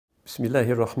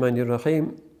Bismillahir Rahmanir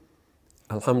Rahim.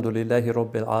 Alhamdulillahi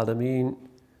Rabbil Alameen.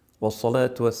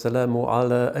 Wassalatu wassalamu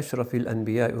ala ashrafil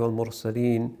anbiya'i wal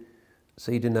mursaleen.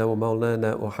 Sayyidina wa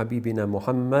maulana wa habibina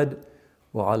Muhammad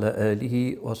wa ala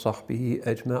alihi wa sahbihi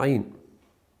ajma'een.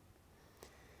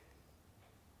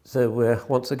 So we're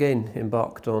once again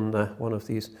embarked on one of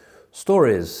these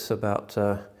stories about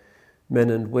men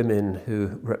and women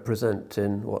who represent,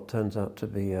 in what turns out to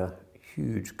be a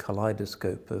huge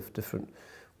kaleidoscope of different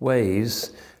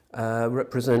ways,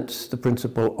 represents the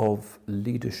principle of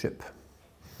leadership.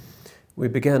 We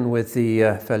began with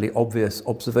the fairly obvious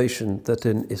observation that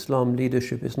in Islam,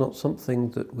 leadership is not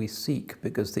something that we seek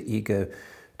because the ego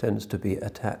tends to be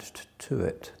attached to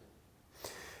it,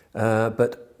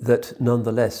 but that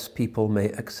nonetheless people may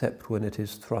accept when it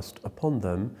is thrust upon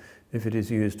them if it is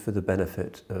used for the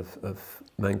benefit of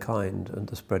mankind and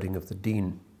the spreading of the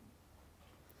deen.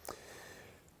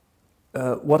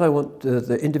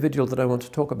 The individual that I want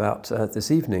to talk about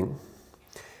this evening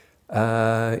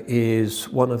is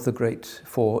one of the great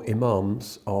four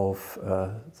imams of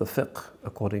the fiqh,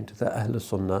 according to the Ahl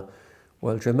Sunnah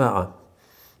wal Jama'ah.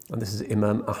 And this is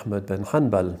Imam Ahmad bin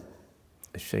Hanbal,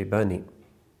 al-Shaybani.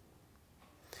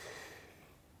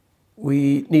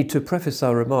 We need to preface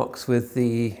our remarks with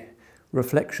the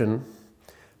reflection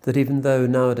that even though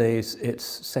nowadays it's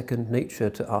second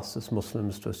nature to us as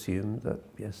Muslims to assume that,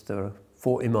 yes, there are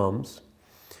four imams,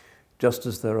 just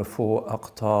as there are four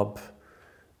aqtab,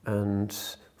 and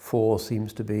four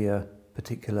seems to be a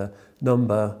particular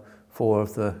number, four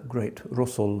of the great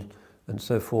Rusul and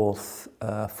so forth,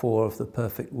 four of the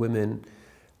perfect women,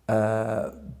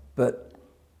 but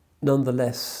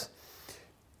nonetheless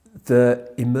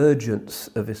the emergence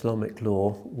of Islamic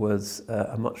law was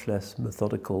a much less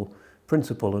methodical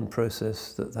principle and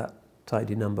process that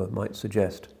tidy number might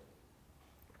suggest.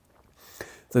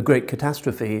 The great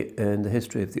catastrophe in the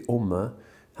history of the Ummah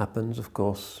happens, of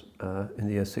course, in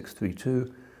the year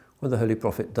 632, when the Holy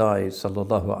Prophet dies,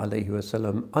 sallallahu alaihi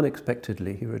wasallam.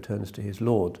 Unexpectedly, he returns to his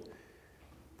Lord,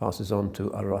 passes on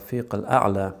to Ar-Rafiq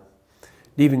al-A'la,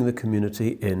 leaving the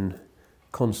community in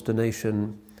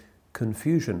consternation,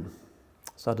 confusion.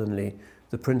 Suddenly,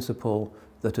 the principle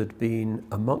that had been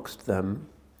amongst them,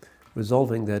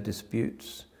 resolving their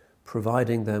disputes,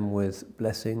 providing them with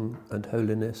blessing and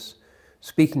holiness,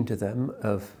 speaking to them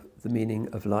of the meaning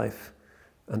of life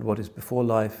and what is before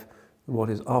life and what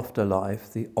is after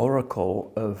life, the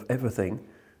oracle of everything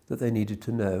that they needed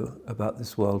to know about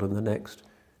this world and the next,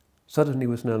 suddenly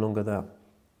was no longer there.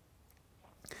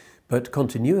 But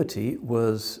continuity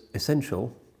was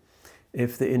essential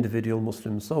if the individual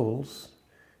Muslim souls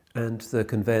and the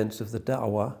conveyance of the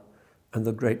da'wah and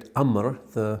the great amr,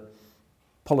 the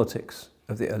politics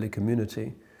of the early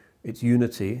community, its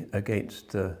unity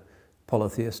against the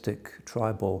polytheistic,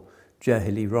 tribal,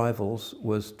 Jahili rivals,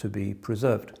 was to be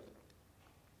preserved.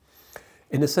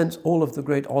 In a sense, all of the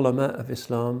great ulama of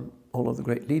Islam, all of the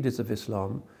great leaders of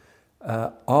Islam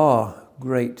are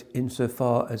great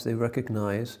insofar as they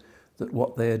recognize that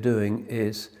what they are doing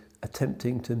is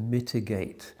attempting to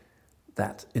mitigate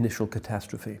that initial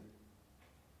catastrophe,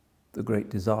 the great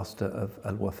disaster of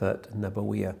al-Wafat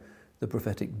al-Nabawiyah, the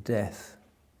prophetic death,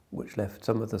 which left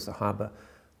some of the Sahaba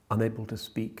unable to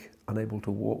speak, unable to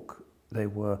walk. They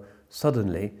were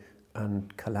suddenly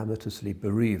and calamitously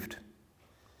bereaved.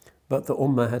 But the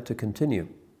Ummah had to continue.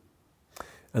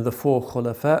 And the four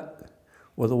Khulafa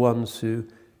were the ones who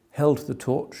held the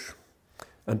torch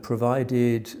and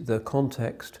provided the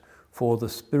context for the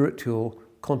spiritual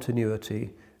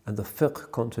continuity and the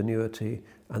fiqh continuity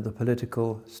and the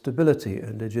political stability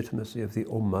and legitimacy of the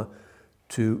Ummah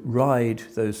to ride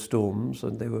those storms,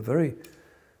 and they were very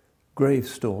grave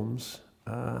storms,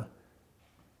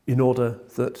 in order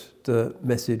that the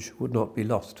message would not be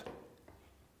lost.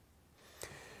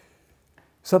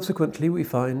 Subsequently, we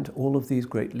find all of these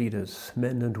great leaders,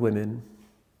 men and women,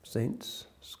 saints,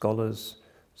 scholars,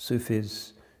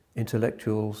 Sufis,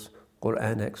 intellectuals,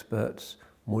 Quran experts,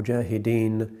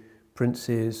 mujahideen,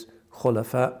 princes,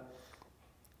 khulafa.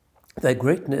 Their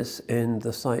greatness in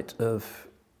the sight of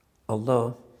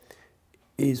Allah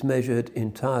is measured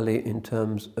entirely in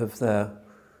terms of their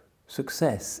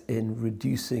success in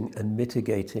reducing and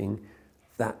mitigating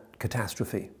that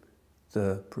catastrophe,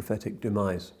 the prophetic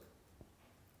demise,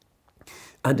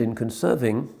 and in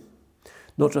conserving,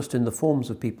 not just in the forms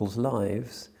of people's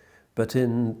lives, but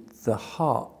in the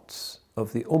hearts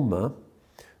of the Ummah,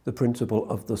 the principle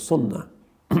of the Sunnah.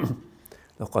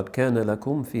 لَقَدْ كَانَ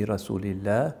لَكُمْ فِي رَسُولِ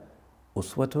اللَّهِ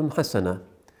أُسْوَةٌ حَسَنَةٌ.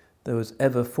 There was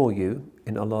ever for you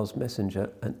in Allah's Messenger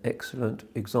an excellent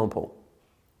example.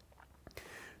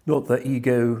 not the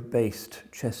ego-based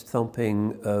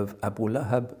chest-thumping of Abu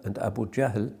Lahab and Abu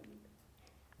Jahl,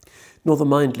 nor the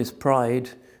mindless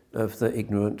pride of the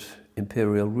ignorant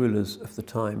imperial rulers of the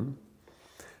time,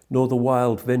 nor the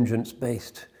wild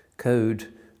vengeance-based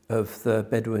code of the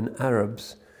Bedouin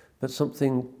Arabs, but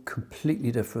something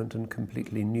completely different and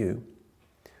completely new,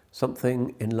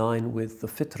 something in line with the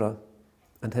fitrah,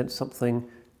 and hence something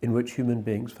in which human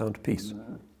beings found peace.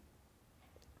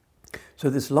 So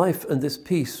this life and this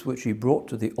peace which he brought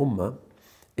to the Ummah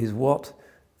is what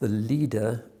the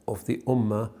leader of the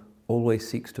Ummah always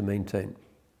seeks to maintain.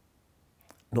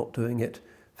 Not doing it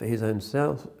for his own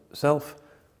self,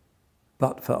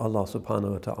 but for Allah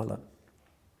subhanahu wa ta'ala.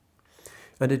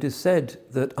 And it is said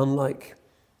that unlike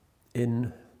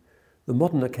in the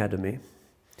modern academy,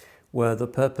 where the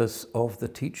purpose of the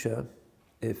teacher,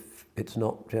 if it's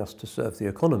not just to serve the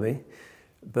economy,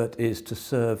 but is to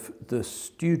serve the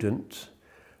student,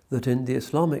 that in the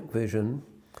Islamic vision,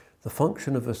 the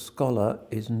function of a scholar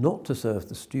is not to serve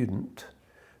the student,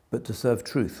 but to serve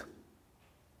truth.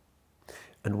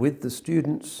 And with the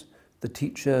students, the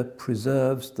teacher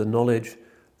preserves the knowledge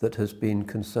that has been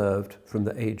conserved from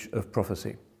the age of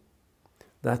prophecy.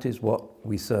 That is what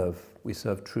we serve. We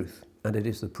serve truth. And it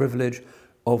is the privilege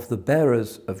of the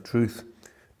bearers of truth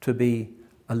to be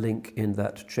a link in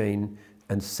that chain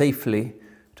and safely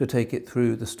to take it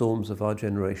through the storms of our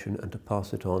generation and to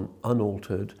pass it on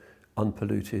unaltered,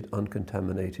 unpolluted,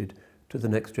 uncontaminated to the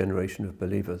next generation of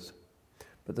believers.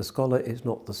 But the scholar is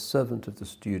not the servant of the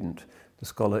student. The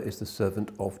scholar is the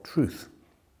servant of truth.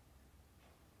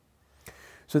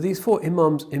 So these four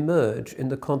imams emerge in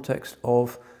the context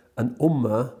of an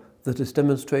ummah that has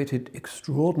demonstrated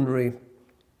extraordinary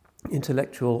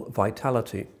intellectual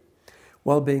vitality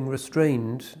while being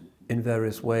restrained in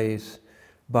various ways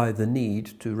by the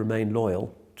need to remain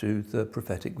loyal to the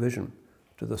prophetic vision,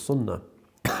 to the Sunnah.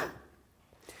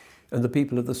 And the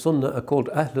people of the Sunnah are called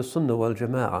Ahl Sunnah wal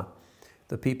Jama'ah,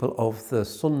 the people of the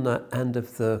Sunnah and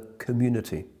of the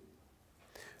community.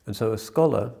 And so a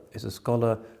scholar is a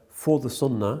scholar for the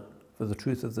Sunnah, for the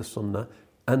truth of the Sunnah,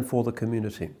 and for the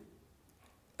community.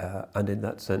 And in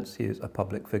that sense, he is a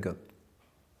public figure.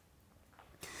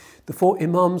 The four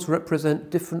imams represent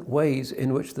different ways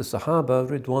in which the Sahaba,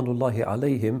 Ridwanullahi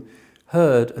alayhim,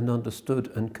 heard and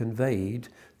understood and conveyed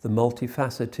the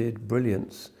multifaceted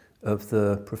brilliance of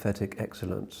the prophetic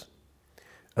excellence,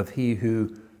 of he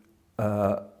who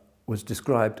was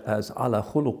described as ala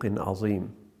khuluqin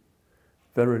azim.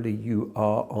 Verily you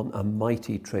are on a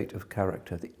mighty trait of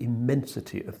character, the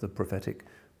immensity of the prophetic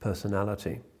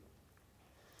personality,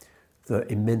 the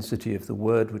immensity of the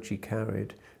word which he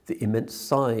carried, the immense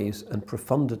size and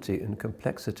profundity and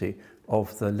complexity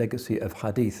of the legacy of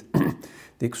Hadith,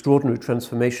 the extraordinary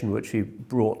transformation which he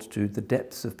brought to the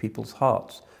depths of people's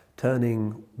hearts,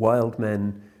 turning wild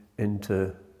men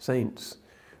into saints.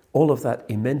 All of that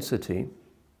immensity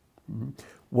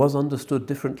was understood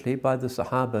differently by the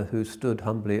Sahaba who stood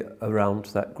humbly around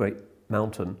that great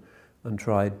mountain and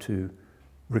tried to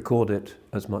record it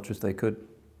as much as they could.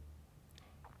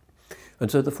 And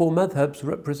so the four madhabs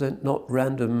represent not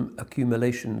random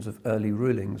accumulations of early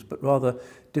rulings, but rather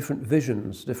different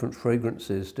visions, different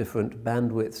fragrances, different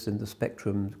bandwidths in the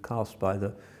spectrum cast by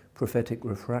the prophetic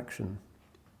refraction.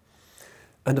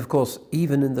 And of course,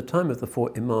 even in the time of the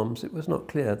four imams, it was not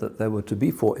clear that there were to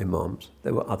be four imams.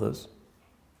 There were others.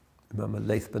 Imam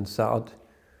al-Layth bin Sa'd,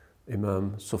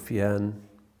 Imam Sufyan,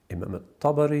 Imam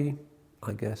al-Tabari,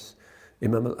 I guess,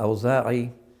 Imam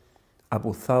al-Awza'i,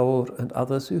 Abu Thawr and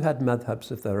others who had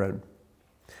madhabs of their own,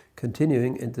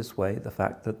 continuing in this way the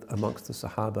fact that amongst the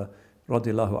Sahaba,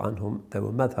 radiyallahu anhum, there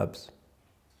were madhabs.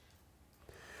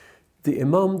 The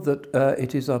imam that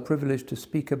it is our privilege to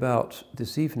speak about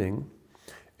this evening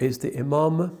is the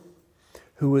imam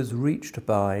who was reached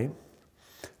by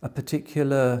a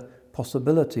particular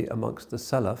possibility amongst the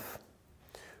Salaf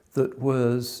that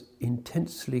was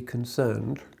intensely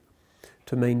concerned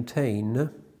to maintain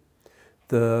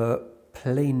the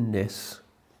plainness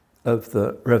of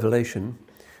the revelation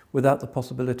without the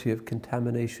possibility of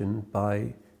contamination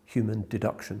by human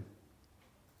deduction.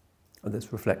 And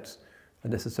this reflects a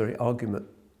necessary argument.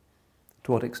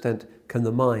 To what extent can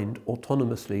the mind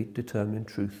autonomously determine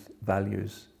truth,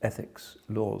 values, ethics,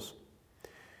 laws?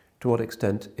 To what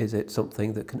extent is it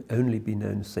something that can only be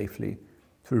known safely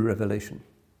through revelation?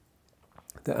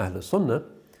 The Ahl Sunnah,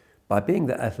 by being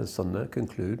the Ahl Sunnah,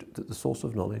 conclude that the source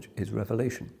of knowledge is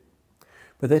revelation.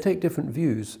 But they take different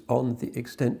views on the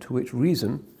extent to which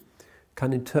reason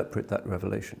can interpret that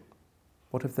revelation.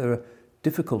 What if there are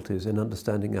difficulties in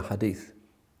understanding a hadith?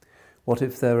 What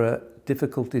if there are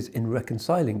difficulties in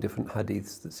reconciling different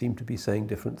hadiths that seem to be saying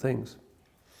different things?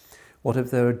 What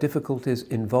if there are difficulties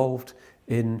involved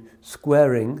in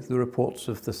squaring the reports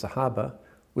of the Sahaba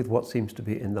with what seems to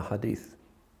be in the Hadith?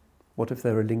 What if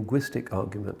there are linguistic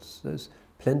arguments? There's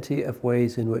plenty of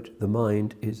ways in which the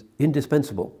mind is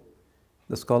indispensable.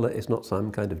 The scholar is not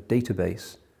some kind of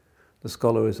database. The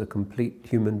scholar is a complete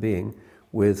human being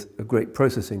with a great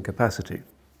processing capacity.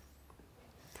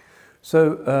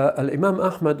 So Imam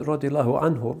Ahmad radiallahu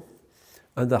anhu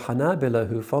and the Hanabila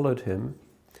who followed him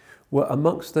were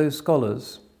amongst those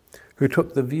scholars who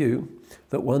took the view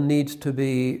that one needs to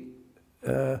be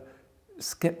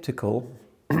skeptical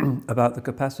about the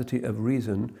capacity of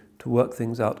reason to work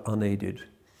things out unaided,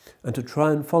 and to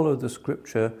try and follow the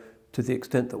scripture to the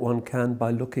extent that one can by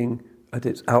looking at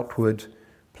its outward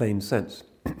plain sense.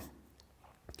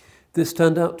 This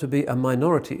turned out to be a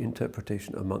minority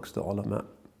interpretation amongst the ulama.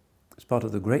 It's part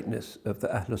of the greatness of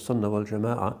the Ahl Sunnah wal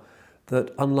Jama'ah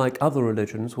that, unlike other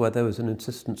religions where there was an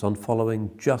insistence on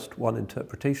following just one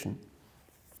interpretation,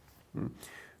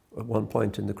 at one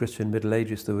point in the Christian Middle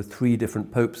Ages there were 3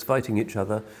 different popes fighting each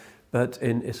other, but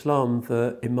in Islam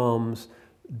the imams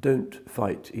don't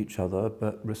fight each other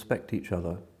but respect each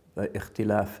other. The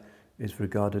ikhtilaf is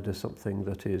regarded as something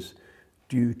that is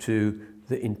due to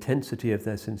the intensity of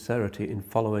their sincerity in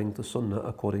following the Sunnah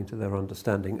according to their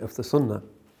understanding of the Sunnah.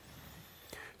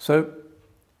 So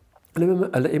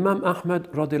Imam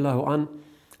Ahmad radiallahu an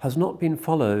has not been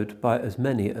followed by as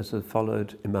many as have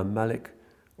followed Imam Malik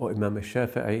or Imam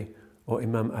Shafi'i or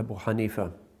Imam Abu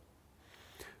Hanifa.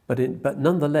 But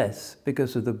nonetheless,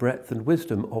 because of the breadth and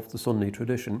wisdom of the Sunni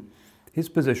tradition, his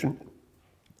position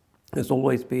has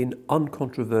always been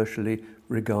uncontroversially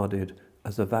regarded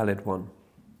as a valid one.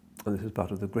 And this is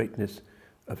part of the greatness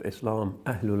of Islam.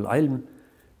 Ahlul ilm,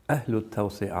 ahlul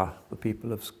tawsi'ah. The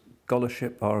people of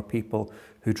scholarship are a people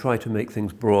who try to make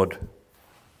things broad.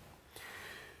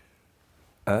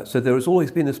 So there has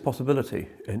always been this possibility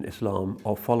in Islam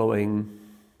of following,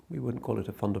 we wouldn't call it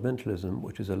a fundamentalism,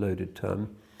 which is a loaded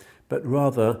term, but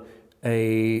rather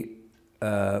a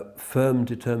firm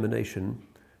determination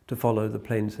to follow the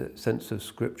plain sense of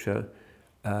Scripture,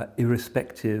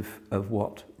 irrespective of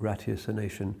what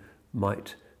ratiocination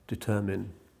might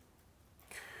determine.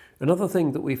 Another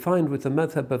thing that we find with the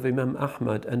madhab of Imam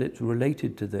Ahmad, and it's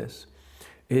related to this,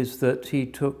 is that he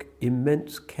took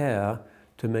immense care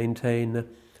to maintain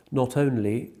not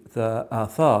only the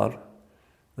athar,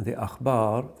 the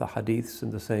akhbar, the hadiths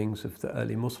and the sayings of the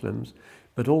early Muslims,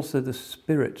 but also the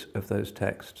spirit of those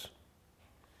texts.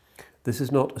 This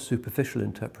is not a superficial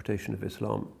interpretation of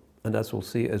Islam. And as we'll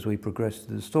see as we progress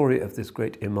through the story of this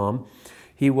great Imam,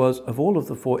 he was, of all of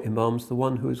the 4 Imams, the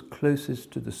one who was closest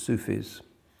to the Sufis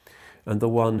and the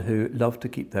one who loved to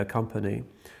keep their company.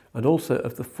 And also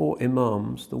of the 4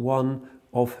 Imams, the one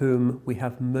of whom we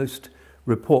have most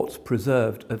reports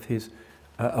preserved of his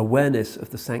awareness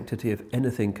of the sanctity of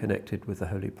anything connected with the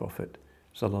Holy Prophet,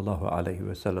 sallallahu alaihi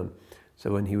wasallam.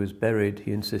 So when he was buried,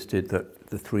 he insisted that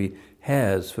the 3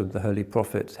 hairs from the Holy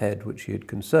Prophet's head, which he had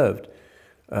conserved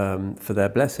for their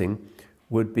blessing,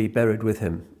 would be buried with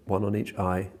him, one on each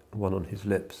eye, one on his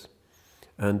lips.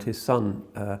 And his son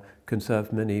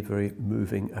conserved many very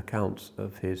moving accounts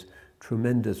of his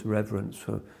tremendous reverence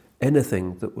for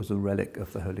anything that was a relic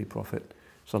of the Holy Prophet,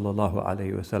 sallallahu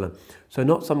alaihi wasallam. So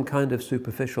not some kind of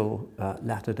superficial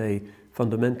latter-day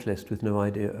fundamentalist with no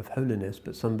idea of holiness,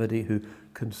 but somebody who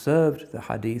conserved the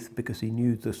hadith because he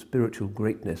knew the spiritual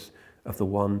greatness of the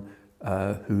one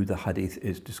who the hadith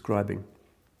is describing.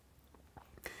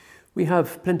 We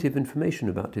have plenty of information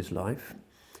about his life.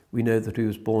 We know that he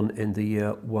was born in the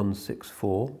year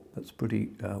 164, that's pretty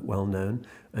well known,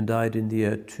 and died in the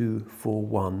year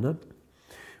 241.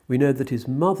 We know that his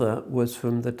mother was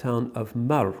from the town of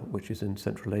Mar, which is in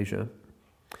Central Asia,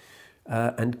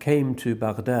 and came to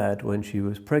Baghdad when she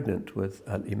was pregnant with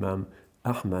Imam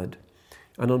Ahmad.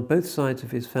 And on both sides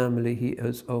of his family, he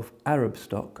is of Arab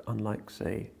stock, unlike,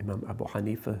 say, Imam Abu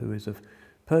Hanifa, who is of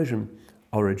Persian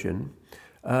origin,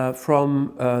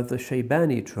 from the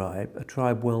Shaybani tribe, a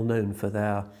tribe well known for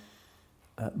their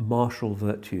martial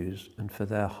virtues and for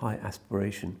their high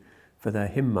aspiration, for their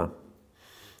himmah.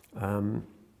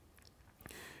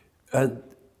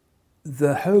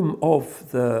 The home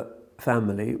of the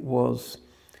family was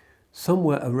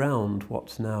somewhere around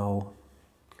what's now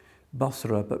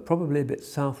Basra, but probably a bit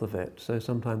south of it. So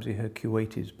sometimes you hear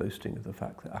Kuwaitis boasting of the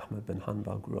fact that Ahmad bin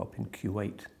Hanbal grew up in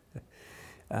Kuwait,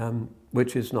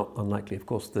 which is not unlikely. Of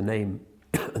course, the name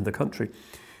and the country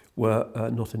were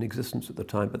not in existence at the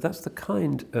time, but that's the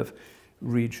kind of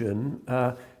region.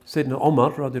 Sayyidina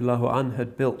Umar radiallahu anh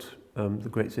had built the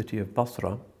great city of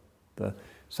Basra. The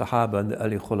Sahaba and the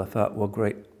early Khulafa were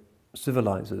great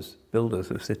civilizers,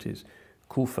 builders of cities.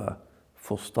 Kufa,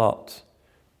 Fustat,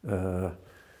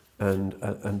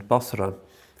 and Basra,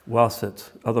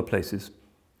 Wasit, other places.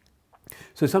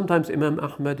 So sometimes Imam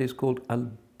Ahmad is called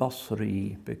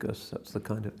Al-Basri because that's the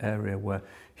kind of area where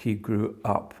he grew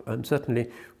up. And certainly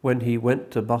when he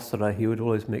went to Basra, he would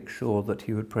always make sure that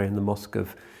he would pray in the mosque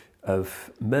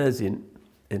of Mazin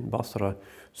in Basra.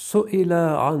 سُئِلَ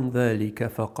عَنْ ذَلِكَ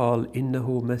فَقَالْ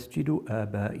إِنَّهُ مَسْجِدُ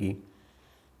آبَائِي.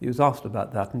 He was asked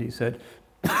about that and he said,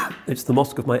 it's the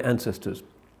mosque of my ancestors.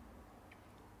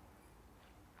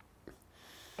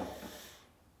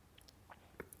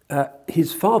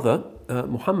 His father,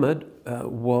 Muhammad,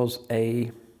 was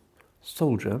a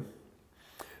soldier.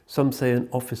 Some say an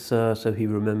officer, so he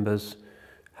remembers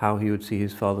how he would see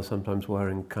his father sometimes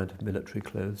wearing kind of military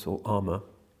clothes or armor.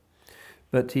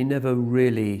 But he never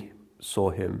really saw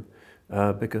him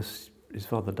because his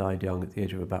father died young at the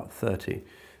age of about 30.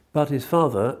 But his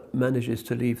father manages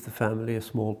to leave the family a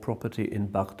small property in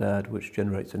Baghdad, which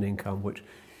generates an income which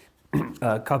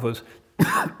covers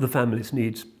the family's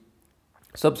needs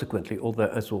subsequently, although,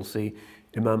 as we'll see,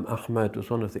 Imam Ahmad was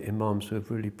one of the imams who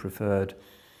have really preferred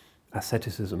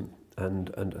asceticism and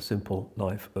a simple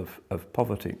life of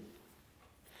poverty.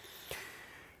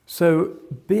 So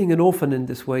being an orphan in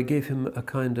this way gave him a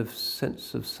kind of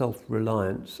sense of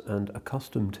self-reliance and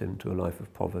accustomed him to a life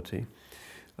of poverty.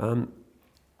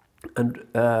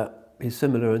 He's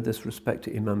similar in this respect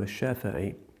to Imam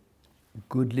al-Shafi'i.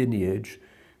 Good lineage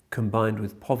combined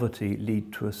with poverty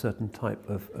lead to a certain type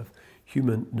of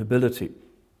human nobility.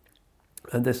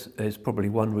 And this is probably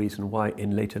one reason why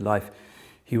in later life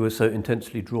he was so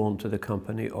intensely drawn to the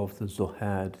company of the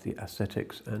Zuhad, the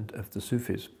ascetics, and of the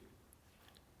Sufis.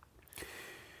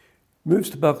 Moves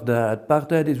to Baghdad.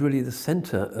 Baghdad is really the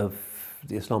center of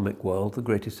the Islamic world, the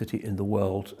greatest city in the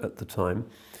world at the time.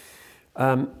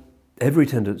 Every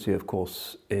tendency, of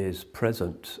course, is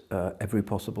present. Every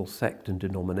possible sect and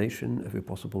denomination, every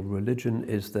possible religion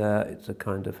is there. It's a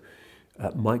kind of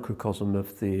microcosm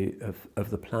of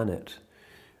the planet.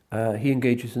 He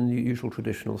engages in the usual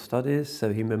traditional studies,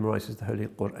 so he memorizes the Holy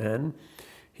Quran.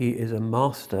 He is a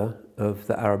master of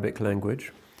the Arabic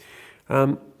language,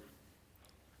 and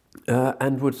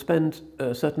would spend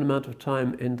a certain amount of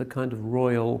time in the kind of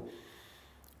royal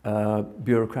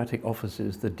bureaucratic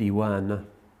offices, the diwan,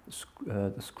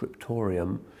 the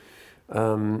scriptorium.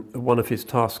 One of his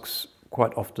tasks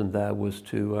quite often there was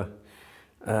to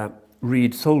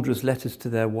read soldiers' letters to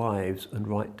their wives and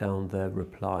write down their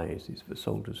replies. These were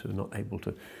soldiers who were not able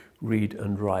to read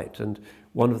and write. And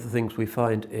one of the things we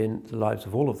find in the lives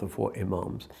of all of the four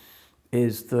imams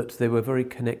is that they were very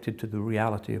connected to the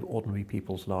reality of ordinary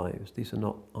people's lives. These are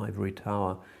not ivory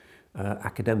tower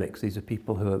academics. These are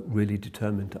people who are really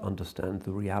determined to understand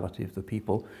the reality of the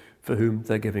people for whom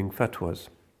they're giving fatwas.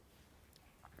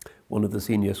 One of the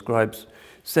senior scribes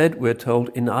said, we're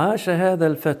told, إِنْ عَاشَ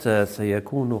هَذَا الْفَتَى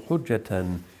سَيَكُونُ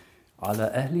حُجَّةً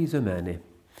عَلَى أَهْلِ زَمَانِهِ.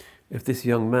 If this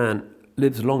young man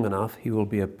lives long enough, he will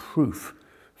be a proof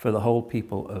for the whole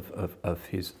people of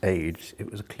his age.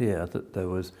 It was clear that there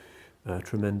was a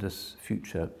tremendous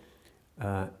future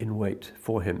in wait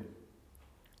for him.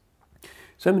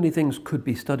 So many things could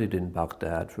be studied in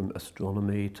Baghdad, from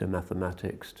astronomy to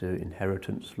mathematics to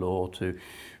inheritance law to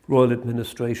royal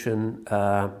administration,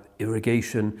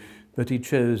 irrigation, but he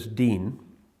chose Deen.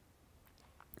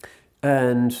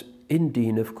 And in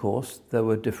Deen, of course, there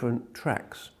were different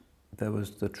tracks. There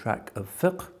was the track of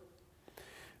fiqh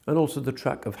and also the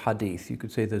track of hadith. You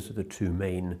could say those are the two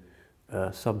main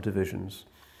subdivisions.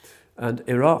 And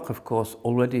Iraq, of course,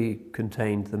 already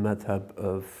contained the madhab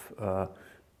of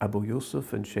Abu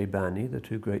Yusuf and Shaybani, the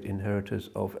two great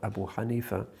inheritors of Abu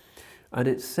Hanifa. And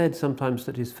it's said sometimes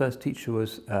that his first teacher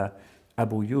was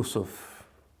Abu Yusuf,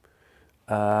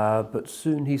 but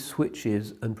soon he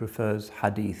switches and prefers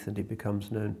hadith, and he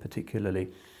becomes known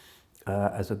particularly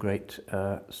as a great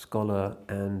scholar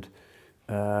and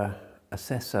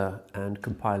assessor and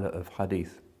compiler of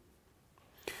hadith.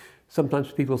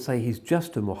 Sometimes people say he's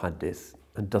just a muhaddith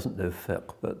and doesn't know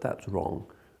fiqh, but that's wrong.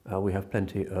 We have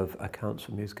plenty of accounts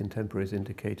from his contemporaries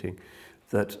indicating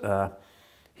that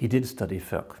he did study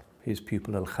fiqh. His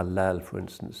pupil Al-Khallal, for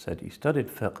instance, said he studied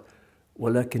fiqh,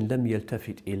 وَلَكِنْ لَمْ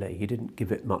يَلْتَفِتْ إِلَيْهِ. He didn't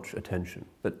give it much attention,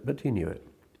 but he knew it.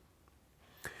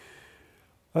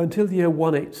 Until the year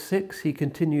 186, he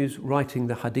continues writing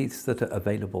the hadiths that are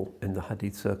available in the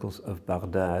hadith circles of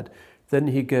Baghdad. Then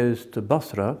he goes to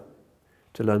Basra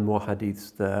to learn more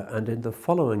hadiths there, and in the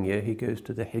following year he goes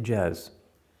to the Hijaz,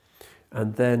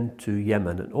 and then to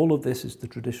Yemen. And all of this is the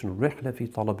traditional rihla fi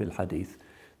talab al-hadith,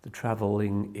 the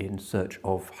traveling in search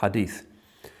of hadith.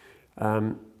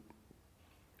 And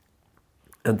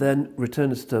then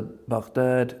returns to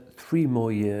Baghdad 3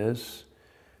 more years,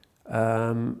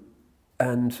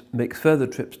 and makes further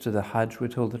trips to the Hajj. We're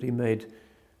told that he made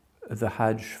the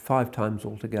Hajj 5 times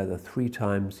altogether. 3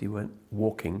 times he went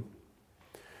walking.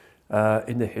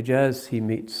 In the Hijaz, he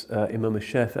meets Imam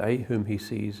al-Shafi'i, whom he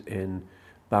sees in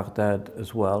Baghdad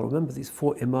as well. Remember, these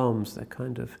 4 imams, they're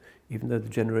kind of, even though the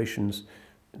generations,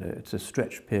 it's a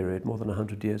stretched period, more than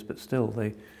 100 years, but still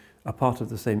they are part of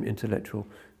the same intellectual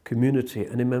community.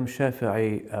 And Imam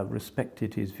Shafi'i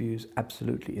respected his views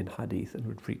absolutely in hadith and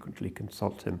would frequently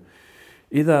consult him.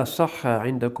 إِذَا صَحَّ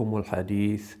عِنْدَكُمُ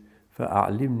الْحَدِيثِ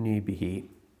فَأَعْلِمْنِي بِهِ.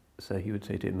 So he would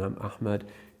say to Imam Ahmad,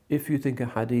 if you think a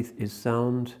hadith is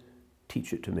sound,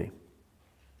 teach it to me.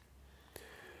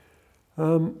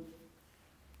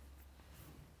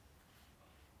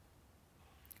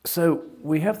 So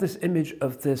we have this image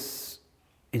of this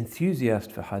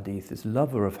enthusiast for hadith, this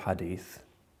lover of hadith,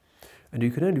 and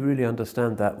you can only really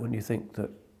understand that when you think that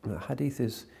hadith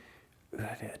is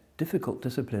a difficult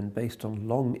discipline based on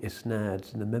long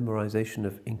isnads and the memorization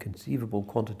of inconceivable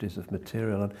quantities of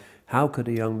material. And how could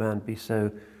a young man be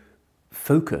so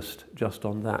focused just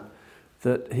on that?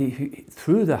 That he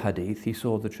through the hadith, he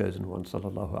saw the chosen one,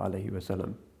 sallallahu alaihi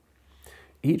wasallam.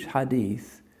 Each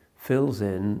hadith fills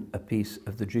in a piece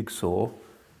of the jigsaw,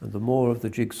 and the more of the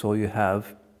jigsaw you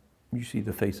have, you see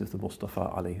the face of the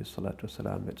Mustafa alayhi salatu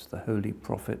wasalam. It's the holy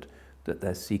prophet that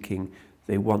they're seeking.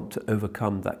 They want to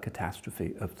overcome that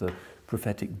catastrophe of the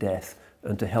prophetic death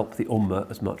and to help the ummah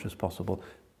as much as possible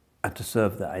and to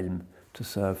serve the ilm, to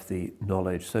serve the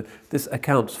knowledge. So this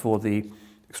accounts for the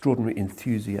extraordinary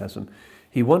enthusiasm.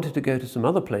 He wanted to go to some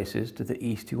other places to the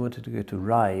east. He wanted to go to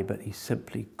Rai, but he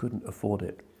simply couldn't afford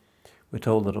it. We're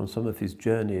told that on some of his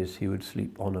journeys he would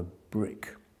sleep on a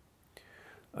brick.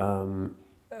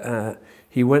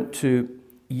 He went to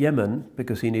Yemen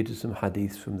because he needed some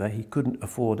hadiths from there. He couldn't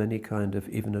afford any kind of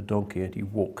even a donkey, and he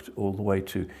walked all the way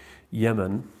to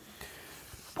Yemen.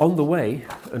 On the way,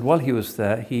 and while he was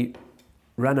there, he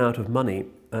ran out of money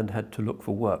and had to look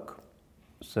for work.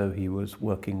 So he was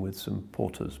working with some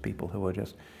porters, people who were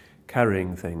just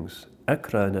carrying things.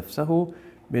 أكرى نفسه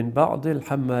من بعض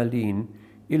الحمالين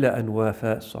إلى أن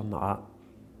وافى صنعاء.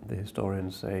 The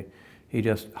historians say he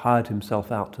just hired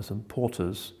himself out to some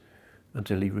porters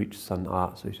until he reached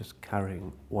Sana'a, so he's just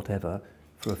carrying whatever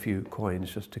for a few coins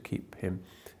just to keep him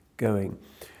going.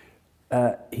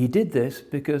 He did this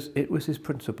because it was his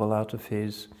principle, out of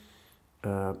his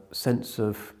sense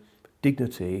of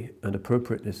dignity and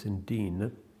appropriateness in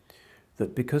deen,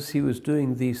 that because he was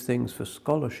doing these things for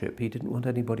scholarship, he didn't want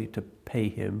anybody to pay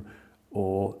him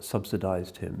or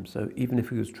subsidized him. So even if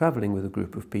he was traveling with a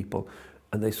group of people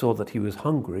and they saw that he was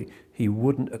hungry, he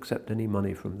wouldn't accept any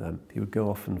money from them. He would go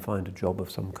off and find a job of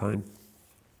some kind.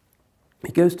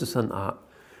 He goes to Sana'a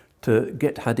to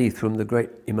get hadith from the great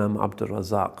Imam Abdal,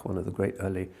 one of the great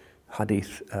early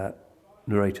hadith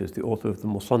narrators, the author of the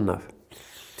Musannaf.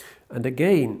 And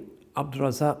again,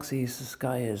 Abdul sees this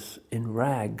guy is in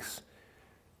rags,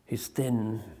 he's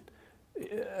thin,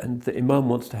 and the Imam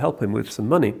wants to help him with some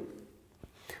money.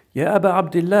 Ya Aba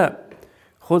Abdullah,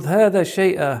 خذ هذا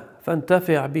الشيء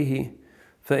فانتفع به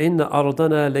فإن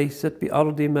أرضنا ليست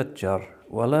بأرض متجر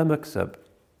ولا مكسب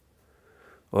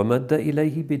ومد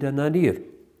إليه بدنانير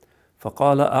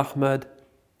فقال أحمد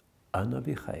أنا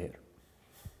بخير.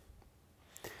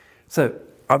 So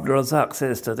Abdul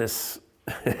says to this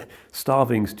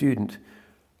starving student,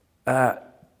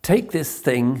 take this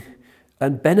thing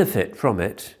and benefit from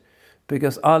it,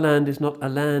 because our land is not a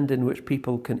land in which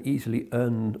people can easily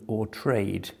earn or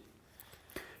trade.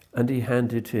 And he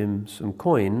handed him some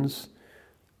coins,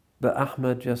 but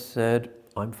Ahmad just said,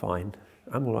 I'm fine,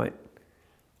 I'm all right,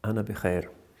 ana bi khair.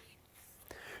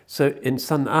 So in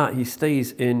Sana'a, he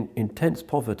stays in intense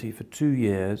poverty for 2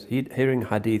 years, hearing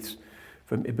hadiths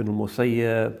from Ibn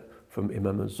al-Musayyab, from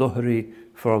Imam al-Zuhri,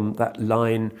 from that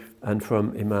line, and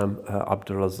from Imam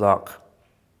Abdul Razzaq.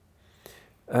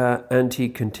 And he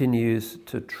continues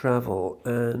to travel,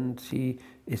 and he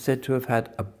is said to have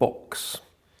had a box,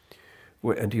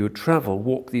 and he would travel,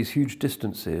 walk these huge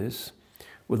distances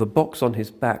with a box on his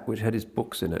back which had his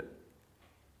books in it.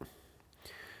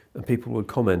 And people would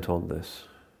comment on this.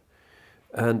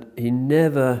 And he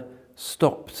never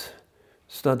stopped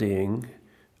studying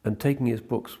and taking his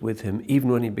books with him, even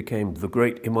when he became the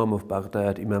great Imam of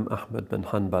Baghdad, Imam Ahmad bin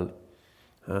Hanbal.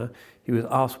 He was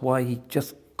asked why he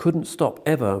just couldn't stop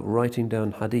ever writing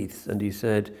down hadiths, and he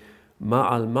said,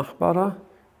 Ma'al mahbara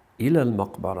ila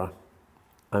al-maqbara.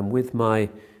 I'm with my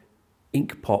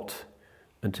ink pot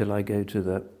until I go to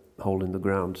the hole in the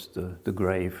ground, the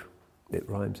grave. It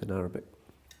rhymes in Arabic.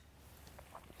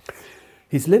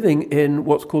 He's living in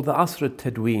what's called the Asr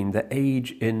al-Tadween, the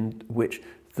age in which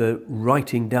the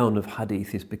writing down of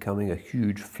hadith is becoming a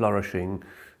huge flourishing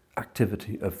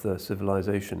activity of the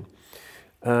civilization.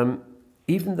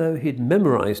 Even though he'd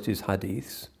memorized his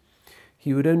hadiths,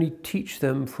 he would only teach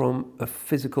them from a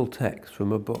physical text,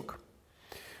 from a book.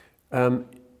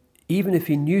 Even if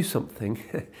he knew something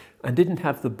and didn't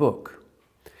have the book,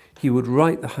 he would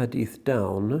write the hadith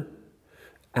down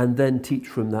and then teach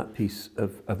from that piece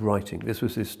of writing. This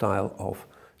was his style of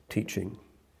teaching.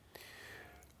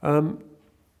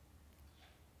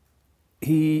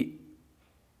 He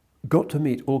got to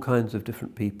meet all kinds of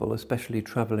different people, especially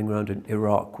traveling around in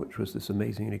Iraq, which was this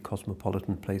amazingly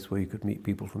cosmopolitan place where you could meet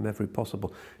people from every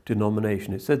possible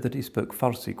denomination. It said that he spoke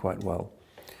Farsi quite well.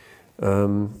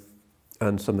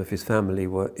 And some of his family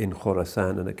were in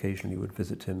Khorasan, and occasionally would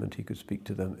visit him and he could speak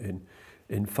to them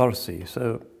in Farsi.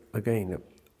 So again,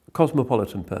 a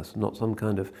cosmopolitan person, not some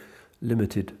kind of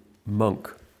limited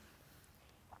monk.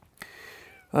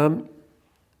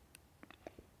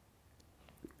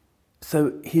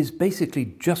 So he's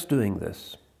basically just doing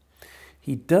this.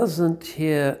 He doesn't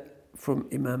hear from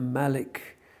Imam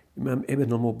Malik, Imam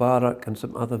Ibn al-Mubarak and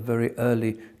some other very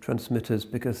early transmitters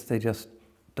because they just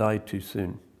died too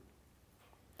soon.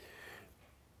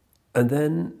 And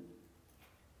then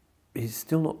he's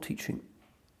still not teaching.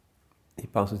 He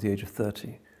passes the age of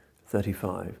 30,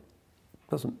 35,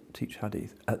 doesn't teach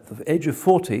hadith. At the age of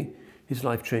 40, his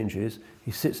life changes.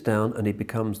 He sits down and he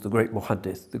becomes the great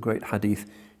muhaddith, the great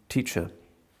hadith teacher.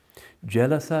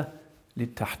 Jalasa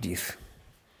litahdith.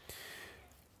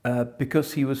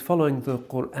 Because he was following the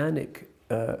Quranic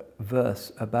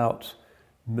verse about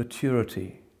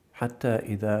maturity. Hatta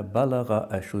idha balagha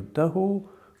ashuddahu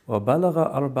wa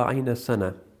balagha arba'ina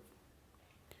sana.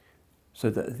 So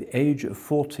that at the age of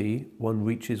 40, one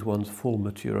reaches one's full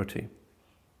maturity.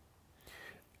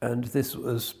 And this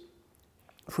was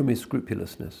from his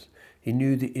scrupulousness. He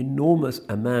knew the enormous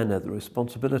amana, the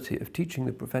responsibility of teaching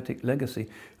the prophetic legacy,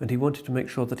 and he wanted to make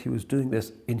sure that he was doing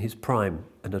this in his prime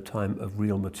and a time of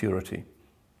real maturity.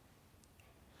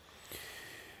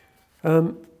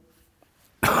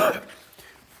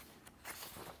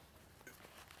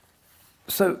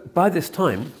 So by this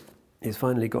time, he's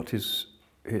finally got his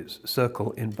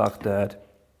circle in Baghdad.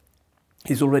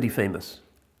 He's already famous.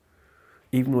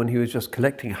 Even when he was just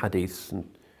collecting hadiths and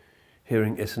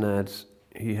hearing isnads,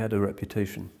 he had a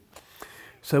reputation.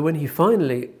 So when he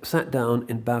finally sat down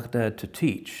in Baghdad to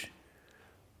teach,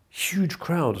 huge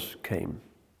crowds came.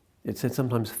 It said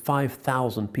sometimes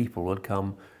 5,000 people would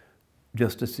come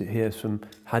just to hear some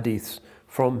hadiths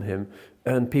from him,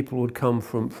 and people would come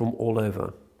from all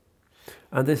over.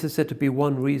 And this is said to be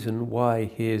one reason why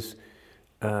his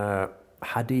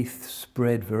hadith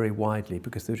spread very widely,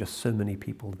 because there were just so many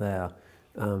people there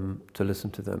to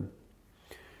listen to them.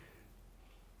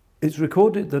 It's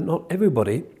recorded that not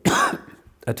everybody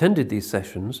attended these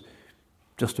sessions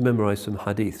just to memorize some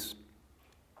hadiths.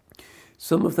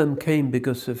 Some of them came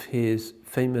because of his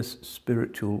famous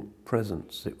spiritual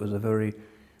presence. It was a very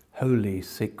holy,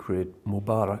 sacred,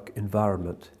 Mubarak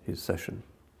environment, his session.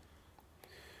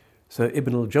 So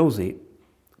Ibn al-Jawzi,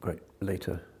 great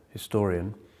later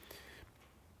historian,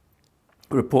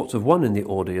 reports of one in the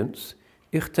audience,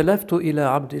 اختلفت إلى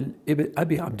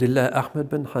أبي عبد الله أحمد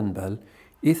بن حنبل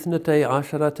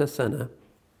 12 سنة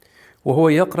وهو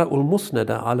يقرأ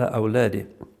المسند على أولاده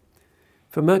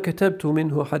فما كتبت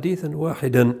منه حديثا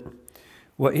واحدا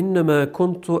وإنما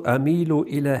كنت أميل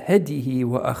إلى هديه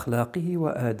وأخلاقه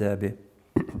وآدابه.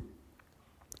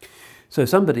 So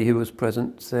somebody who was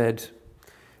present said,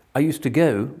 I used to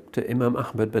go to Imam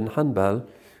Ahmad bin Hanbal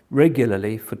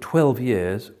regularly for 12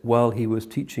 years while he was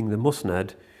teaching the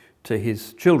Musnad to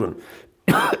his children,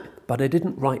 but I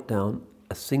didn't write down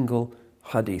a single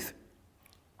hadith.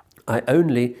 I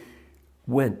only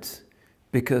went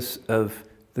because of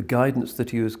the guidance that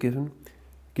he was giving,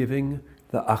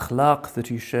 the akhlaq that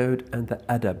he showed, and the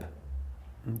adab,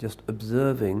 and just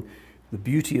observing the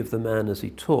beauty of the man as he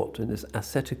taught in this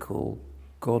ascetical,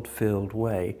 God-filled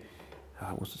way.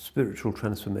 Was a spiritual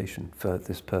transformation for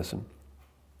this person.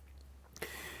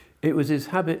 It was his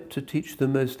habit to teach the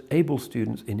most able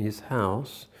students in his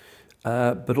house,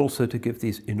 but also to give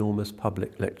these enormous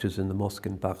public lectures in the mosque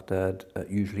in Baghdad,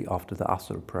 usually after the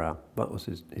Asr prayer. That was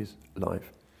his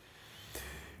life.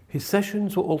 His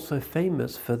sessions were also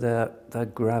famous for their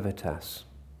gravitas.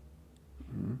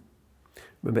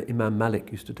 Remember, Imam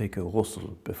Malik used to take a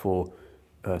ghusl before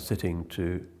sitting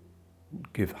to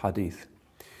give hadith.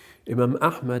 Imam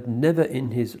Ahmad never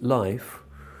in his life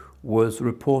was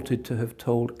reported to have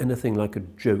told anything like a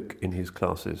joke in his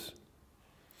classes.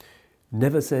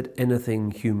 Never said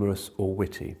anything humorous or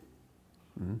witty.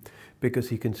 because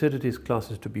he considered his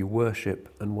classes to be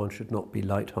worship and one should not be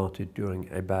light-hearted during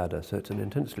ibadah. So it's an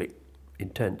intensely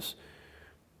intense,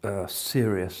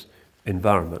 serious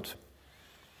environment.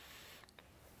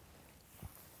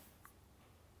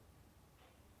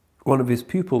 One of his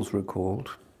pupils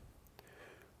recalled,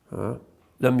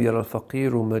 لم ير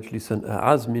الفقير مجلسا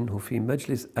أعز منه في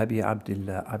مجلس أبي عبد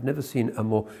الله. I've never seen a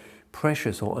more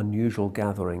precious or unusual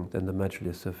gathering than the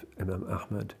majlis of Imam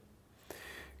Ahmad.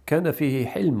 كان فيه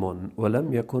حلم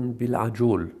ولم يكن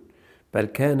بالعجول بل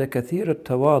كان كثير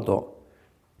التواضع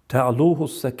تعلوه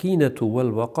السكينة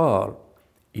والوقار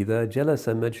إذا جلس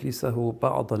مجلسه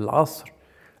بعد العصر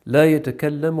لا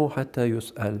يتكلم حتى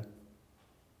يسأل.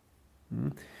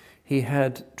 He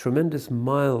had tremendous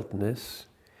mildness,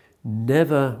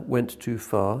 never went too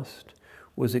fast,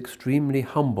 was extremely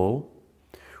humble,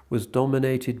 was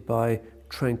dominated by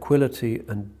tranquility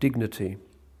and dignity.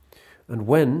 And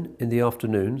when, in the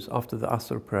afternoons, after the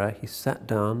Asr prayer, he sat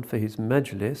down for his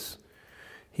majlis,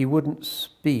 he wouldn't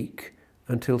speak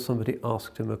until somebody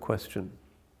asked him a question.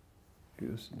 He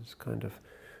was in this kind of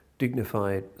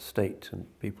dignified state, and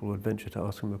people would venture to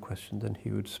ask him a question, then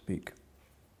he would speak.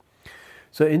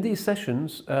 So in these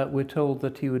sessions, we're told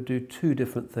that he would do two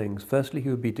different things. Firstly, he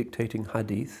would be dictating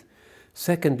hadith.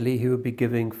 Secondly, he would be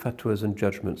giving fatwas and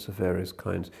judgments of various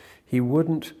kinds. He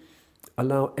wouldn't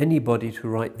allow anybody to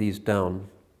write these down,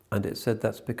 and it said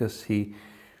that's because he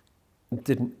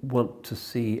didn't want to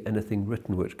see anything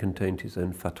written which contained his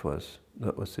own fatwas.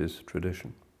 That was his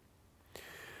tradition.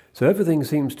 So everything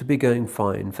seems to be going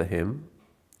fine for him.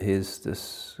 He's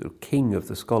this king of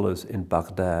the scholars in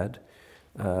Baghdad,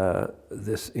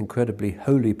 this incredibly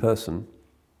holy person.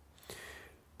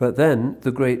 But then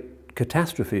the great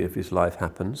catastrophe of his life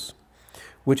happens,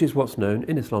 which is what's known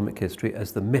in Islamic history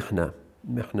as the Mihna.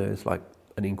 Mihna is like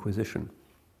an inquisition.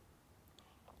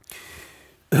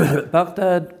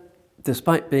 Baghdad,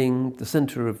 despite being the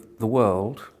center of the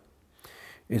world,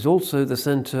 is also the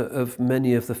center of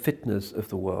many of the fitnas of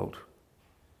the world,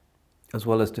 as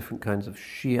well as different kinds of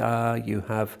Shia. You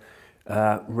have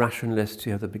rationalists,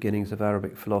 you have the beginnings of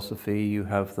Arabic philosophy, you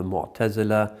have the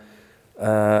Mu'tazila,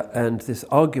 and this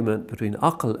argument between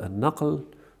aql and naql,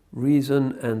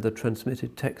 reason and the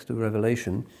transmitted text of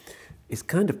revelation, is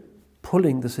kind of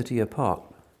pulling the city apart.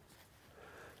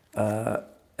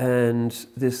 And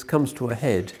this comes to a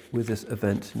head with this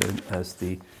event known as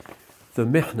the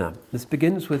Mihna. This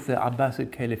begins with the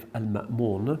Abbasid Caliph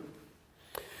al-Ma'mun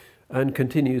and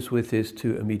continues with his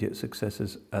two immediate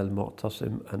successors,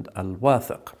 al-Mu'tasim and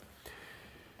al-Wathiq.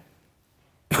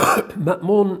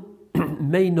 Ma'mun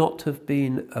may not have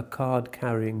been a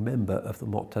card-carrying member of the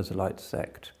Mu'tazilite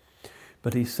sect,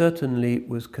 but he certainly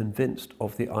was convinced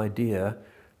of the idea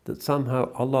that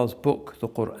somehow Allah's book, the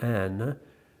Quran,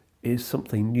 is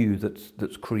something new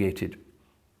that's created.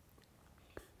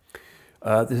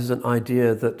 This is an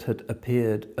idea that had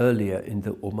appeared earlier in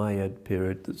the Umayyad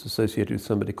period that's associated with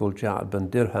somebody called Ja'ad bin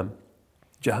Dirham,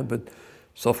 Ja'ad bin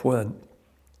Safwan.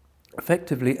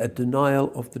 Effectively a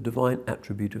denial of the divine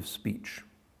attribute of speech.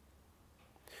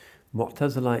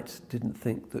 Mu'tazilites didn't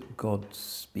think that God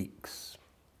speaks.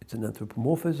 It's an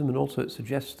anthropomorphism, and also it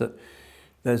suggests that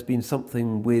there's been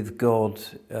something with God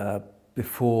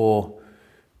before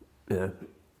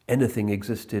anything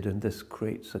existed, and this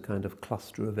creates a kind of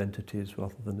cluster of entities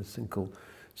rather than a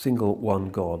single one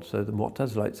God. So the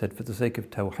Mu'tazilites said, for the sake of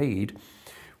Tawheed,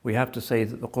 we have to say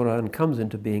that the Quran comes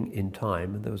into being in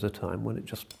time, and there was a time when it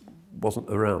just wasn't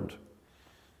around.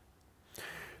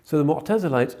 So the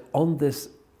Mu'tazilites, on this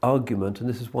argument, and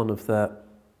this is one of their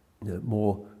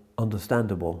more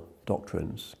understandable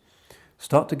doctrines,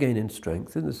 start to gain in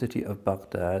strength in the city of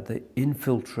Baghdad. They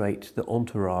infiltrate the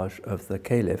entourage of the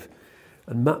caliph,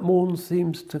 and Ma'mun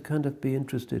seems to kind of be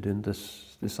interested in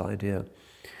this idea.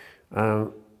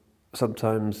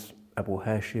 Sometimes Abu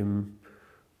Hashim,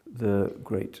 the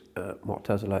great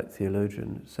Mu'tazilite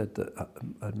theologian, said that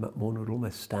Ma'mun would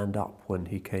almost stand up when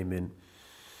he came in.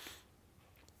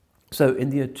 So in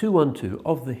the year 212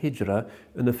 of the Hijrah,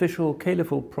 an official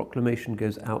caliphal proclamation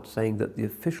goes out saying that the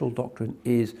official doctrine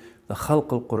is the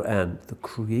Khalq al-Quran, the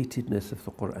createdness of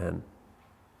the Quran.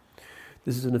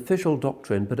 This is an official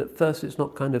doctrine, but at first it's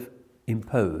not kind of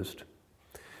imposed.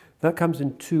 That comes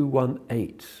in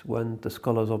 218, when the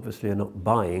scholars obviously are not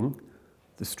buying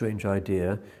this strange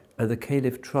idea, and the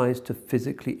caliph tries to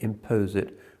physically impose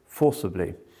it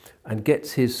forcibly, and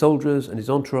gets his soldiers and his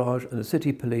entourage and the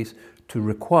city police to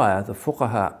require the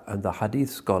fuqaha and the hadith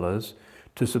scholars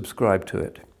to subscribe to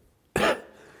it.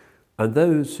 And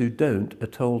those who don't are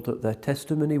told that their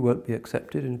testimony won't be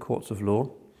accepted in courts of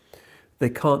law. They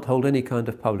can't hold any kind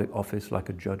of public office like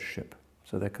a judgeship.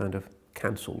 So they're kind of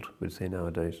cancelled, we'd say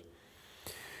nowadays.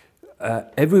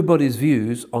 Everybody's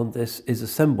views on this is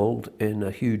assembled in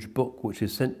a huge book which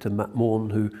is sent to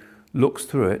Ma'mun, who looks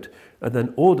through it and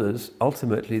then orders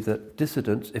ultimately that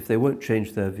dissidents, if they won't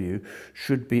change their view,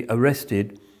 should be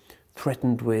arrested,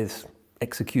 threatened with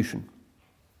execution.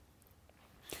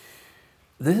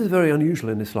 This is very unusual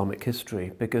in Islamic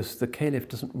history because the caliph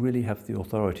doesn't really have the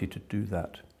authority to do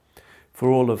that. For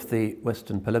all of the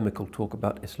Western polemical talk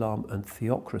about Islam and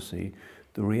theocracy,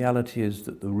 the reality is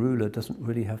that the ruler doesn't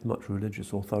really have much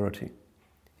religious authority.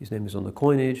 His name is on the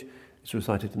coinage, it's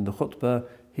recited in the khutbah,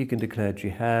 he can declare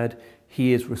jihad,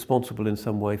 he is responsible in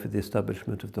some way for the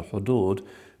establishment of the hudud,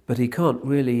 but he can't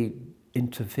really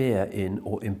interfere in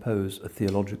or impose a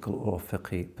theological or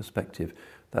fiqhi perspective.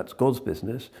 That's God's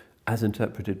business, as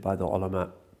interpreted by the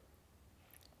ulama.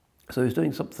 So he's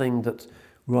doing something that's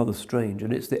rather strange,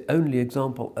 and it's the only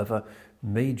example of a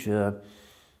major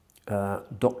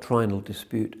doctrinal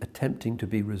dispute attempting to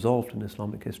be resolved in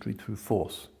Islamic history through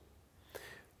force.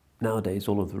 Nowadays,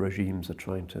 all of the regimes are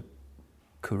trying to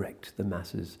correct the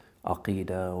masses'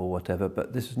 aqidah or whatever,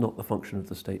 but this is not the function of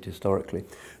the state historically.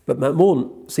 But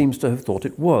Ma'mun seems to have thought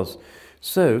it was.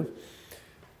 So,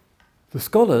 the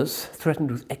scholars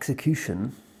threatened with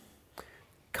execution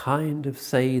kind of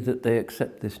say that they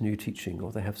accept this new teaching,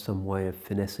 or they have some way of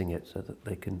finessing it so that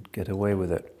they can get away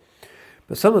with it.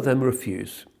 But some of them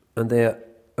refuse, and they are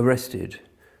arrested,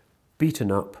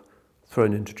 beaten up,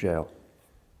 thrown into jail.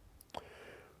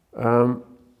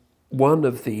 One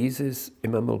of these is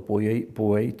Imam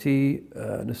al-Buwaiti,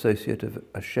 an associate of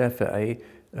Shafi'i,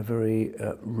 a very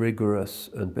rigorous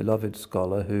and beloved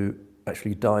scholar who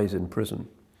actually dies in prison.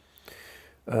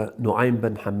 Nu'aym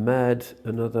bin Hamad,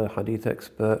 another hadith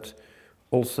expert,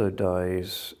 also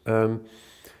dies.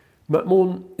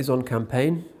 Ma'mun is on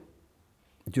campaign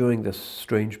during this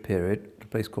strange period, a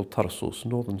place called Tarsus,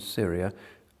 northern Syria,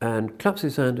 and claps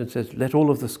his hand and says, let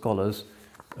all of the scholars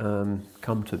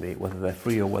come to me, whether they're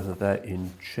free or whether they're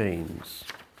in chains.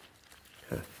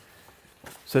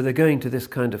 So they're going to this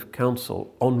kind of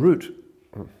council. En route,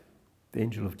 the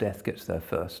angel of death gets there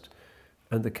first,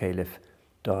 and the caliph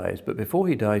dies. But before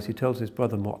he dies, he tells his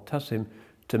brother Mu'tasim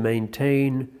to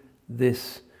maintain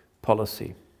this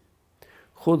policy.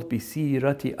 خُذْ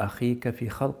بِسِيرَةِ أَخِيكَ فِي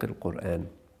خَلْقِ الْقُرْآنِ.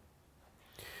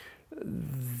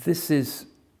 This is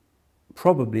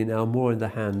probably now more in the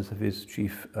hands of his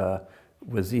chief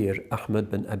wazir,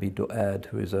 Ahmad bin Abi Du'ad,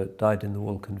 who is a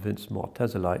dyed-in-the-wool convinced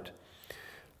Mu'tazilite,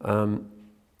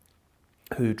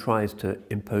 who tries to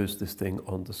impose this thing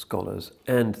on the scholars.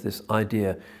 And this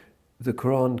idea, the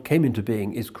Quran came into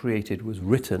being, is created, was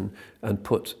written and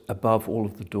put above all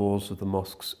of the doors of the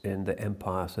mosques in the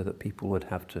empire so that people would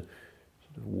have to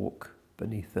sort of walk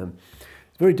beneath them.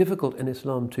 It's very difficult in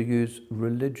Islam to use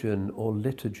religion or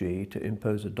liturgy to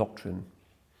impose a doctrine.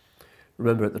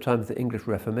 Remember, at the time of the English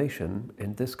Reformation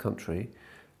in this country,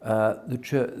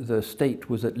 the state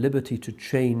was at liberty to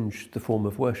change the form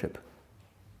of worship.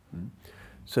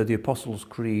 So the Apostles'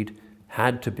 Creed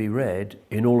had to be read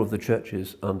in all of the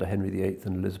churches under Henry VIII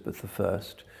and Elizabeth I,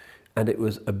 and it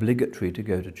was obligatory to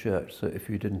go to church. So if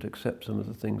you didn't accept some of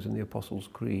the things in the Apostles'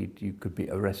 Creed, you could be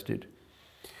arrested,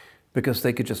 because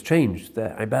they could just change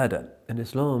their ibadah. In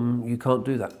Islam, you can't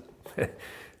do that.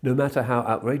 No matter how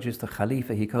outrageous the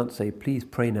Khalifa, he can't say, please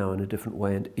pray now in a different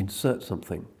way and insert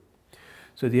something.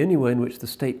 So the only way in which the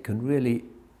state can really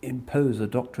impose a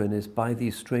doctrine is by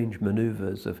these strange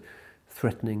maneuvers of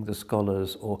threatening the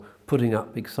scholars or putting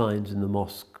up big signs in the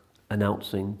mosque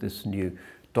announcing this new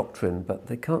doctrine, but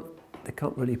they can't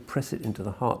really press it into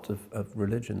the heart of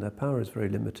religion. Their power is very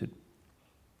limited.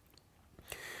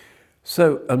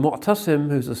 So Mu'tasim,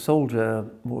 who's a soldier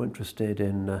more interested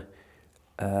in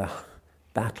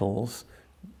battles,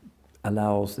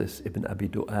 allows this Ibn Abi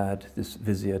Du'ad, this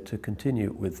vizier, to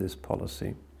continue with this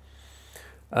policy.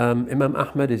 Imam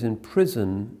Ahmad is in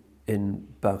prison in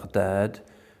Baghdad,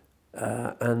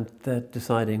 and they're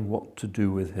deciding what to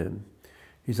do with him.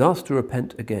 He's asked to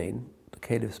repent again. The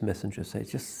caliph's messenger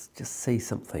says, just say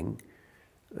something.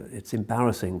 It's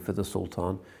embarrassing for the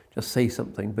sultan. Just say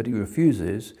something. But he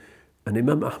refuses, and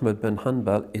Imam Ahmad bin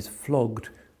Hanbal is flogged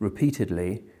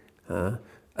repeatedly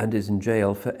and is in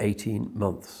jail for 18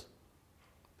 months.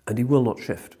 And he will not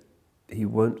shift. He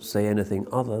won't say anything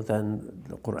other than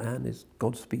the Quran is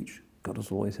God's speech. God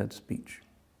has always had speech.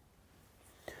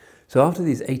 So after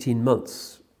these 18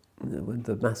 months, when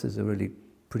the masses are really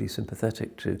pretty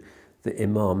sympathetic to the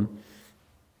Imam,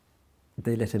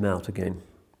 they let him out again,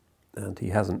 and he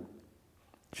hasn't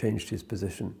changed his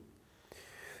position.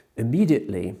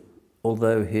 Immediately,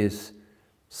 although he's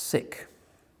sick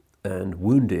and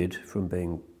wounded from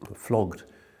being flogged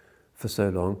for so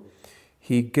long,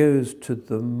 he goes to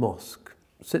the mosque,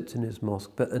 sits in his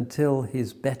mosque, but until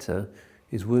he's better,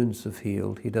 his wounds have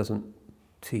healed, he doesn't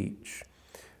teach.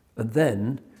 And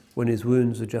then, when his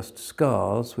wounds are just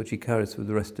scars, which he carries through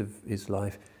the rest of his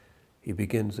life, he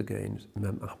begins again,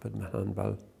 Imam Ahmad bin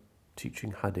Hanbal,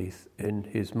 teaching hadith in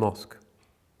his mosque.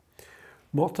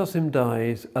 Mu'tasim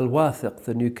dies, Al-Wathiq,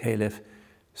 the new caliph,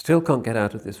 still can't get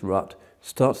out of this rut,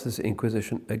 starts this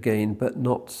inquisition again, but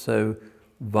not so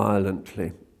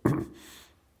violently.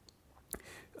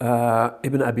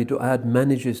 Ibn Abi Du'ad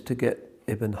manages to get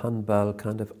Ibn Hanbal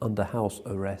kind of under house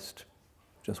arrest,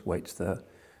 just waits there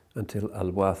until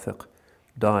Al-Wathiq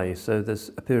dies. So there's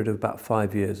a period of about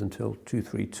 5 years until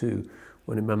 232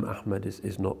 when Imam Ahmad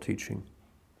is not teaching.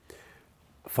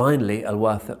 Finally,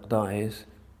 Al-Wathiq dies.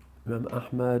 Imam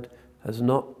Ahmad has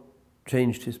not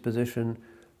changed his position.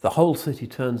 The whole city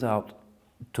turns out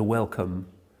to welcome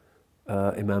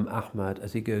Imam Ahmad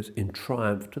as he goes in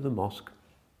triumph to the mosque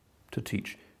to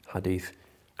teach hadith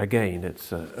again.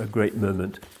 It's a great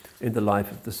moment in the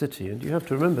life of the city. And you have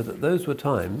to remember that those were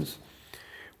times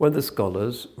when the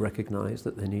scholars recognized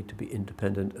that they need to be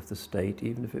independent of the state,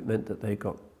 even if it meant that they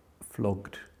got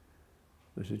flogged,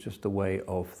 which is just the way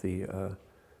of the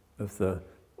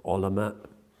ulama.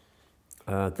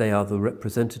 They are the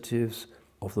representatives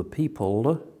of the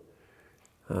people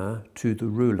to the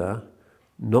ruler,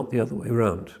 not the other way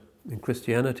around. In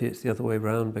Christianity, it's the other way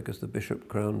around because the bishop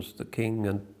crowns the king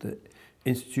and the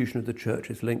institution of the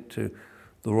church is linked to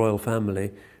the royal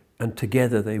family, and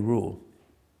together they rule.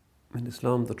 In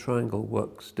Islam, the triangle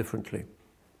works differently.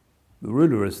 The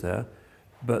ruler is there,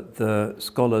 but the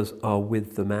scholars are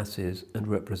with the masses and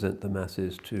represent the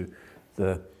masses to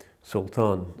the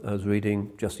sultan. I was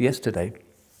reading just yesterday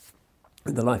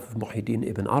in the life of Muhyiddin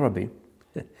ibn Arabi.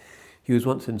 He was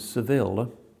once in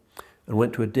Seville and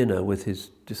went to a dinner with his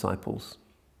disciples.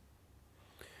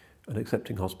 And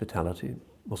accepting hospitality,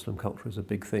 Muslim culture is a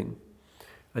big thing.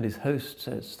 And his host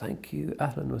says, "Thank you,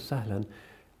 ahlan wa sahlan.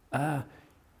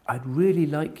 I'd really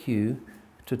like you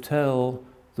to tell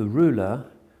the ruler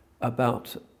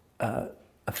about a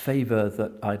favor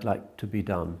that I'd like to be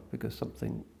done, because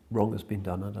something wrong has been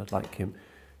done and I'd like him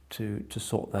to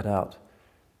sort that out."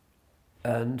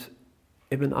 And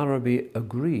Ibn Arabi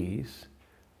agrees,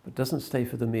 but doesn't stay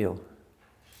for the meal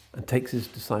and takes his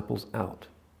disciples out.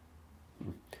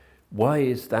 Why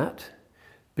is that?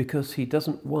 Because he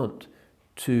doesn't want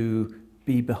to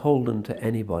be beholden to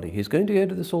anybody. He's going to go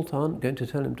to the Sultan, going to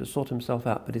tell him to sort himself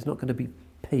out, but he's not going to be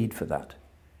paid for that.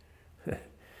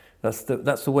 That's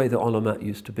the way the ulama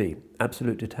used to be.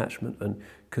 Absolute detachment and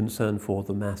concern for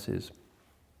the masses.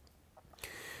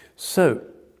 So,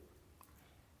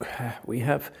 we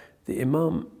have the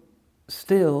Imam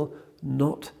still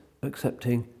not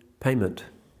accepting payment.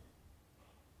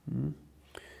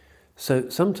 So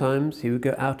sometimes he would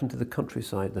go out into the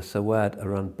countryside, the Sawad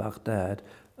around Baghdad,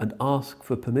 and ask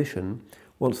for permission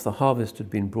once the harvest had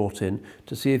been brought in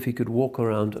to see if he could walk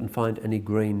around and find any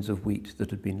grains of wheat that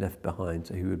had been left behind,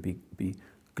 so he would be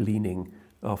gleaning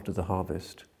after the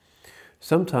harvest.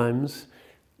 Sometimes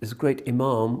this great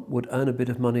Imam would earn a bit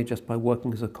of money just by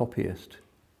working as a copyist.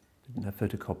 He didn't have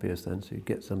photocopiers then, so he'd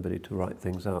get somebody to write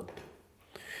things out.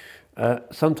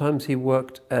 Sometimes he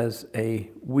worked as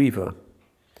a weaver,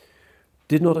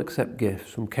 did not accept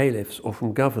gifts from caliphs or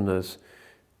from governors,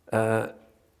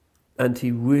 and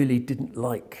he really didn't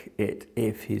like it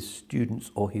if his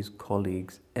students or his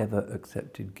colleagues ever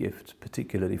accepted gifts,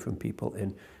 particularly from people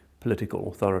in political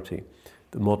authority.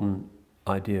 The modern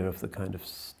idea of the kind of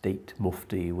state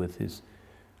mufti with his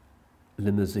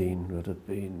limousine would have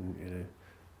been,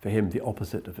 for him, the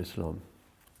opposite of Islam.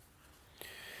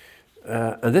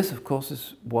 And this, of course,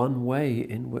 is one way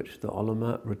in which the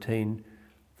ulama retain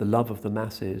the love of the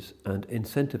masses and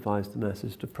incentivize the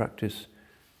masses to practice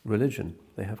religion.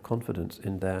 They have confidence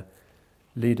in their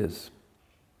leaders.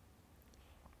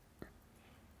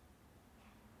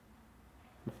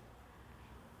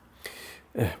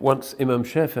 Once Imam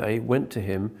Shafi'i went to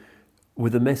him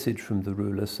with a message from the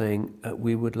ruler saying,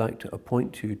 "We would like to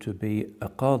appoint you to be a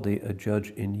qadi, a judge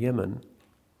in Yemen."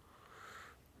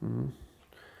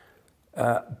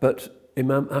 But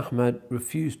Imam Ahmad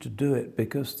refused to do it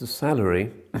because the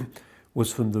salary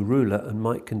was from the ruler and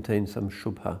might contain some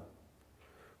shubha.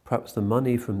 Perhaps the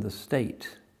money from the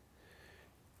state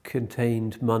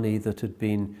contained money that had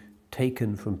been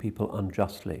taken from people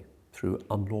unjustly through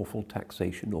unlawful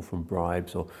taxation or from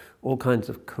bribes, or all kinds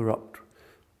of corrupt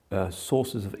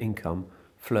sources of income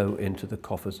flow into the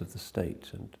coffers of the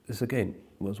state. And this again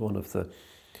was one of the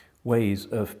ways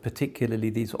of particularly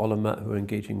these ulama who are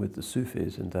engaging with the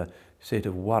Sufis in the state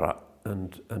of wara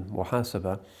and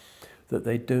muhasaba, that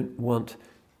they don't want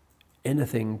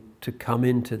anything to come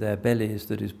into their bellies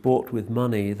that is bought with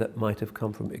money that might have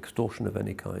come from extortion of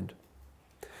any kind.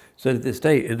 So to this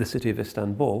day, in the city of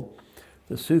Istanbul,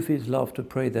 the Sufis love to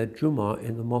pray their Jummah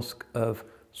in the mosque of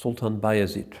Sultan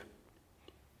Bayezid.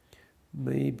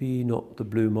 Maybe not the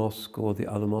Blue Mosque or the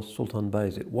other mosque, Sultan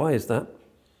Bayezid. Why is that?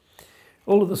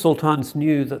 All of the sultans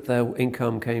knew that their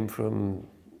income came from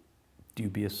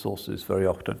dubious sources very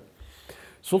often.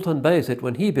 Sultan Bayezid,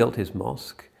 when he built his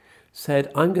mosque,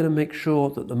 said, I'm going to make sure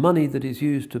that the money that is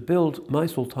used to build my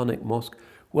sultanic mosque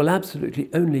will absolutely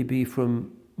only be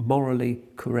from morally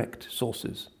correct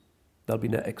sources. There'll be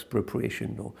no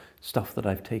expropriation or stuff that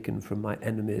I've taken from my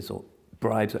enemies or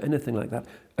bribes or anything like that,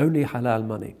 only halal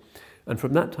money. And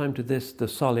from that time to this, the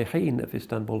Salihin of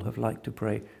Istanbul have liked to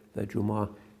pray their Jummah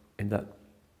in that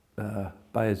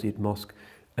Bayezid mosque,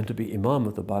 and to be Imam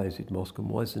of the Bayezid mosque and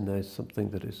muezzin there is something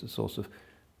that is a source of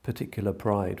particular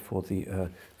pride for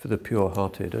the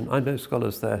pure-hearted. And I know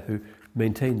scholars there who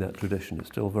maintain that tradition. It's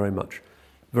still very much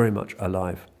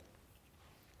alive.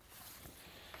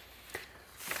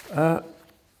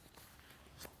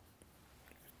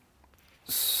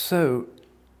 So,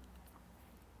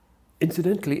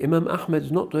 incidentally, Imam Ahmad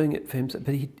is not doing it for himself,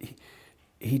 but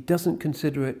he doesn't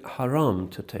consider it haram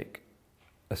to take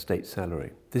a state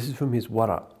salary. This is from his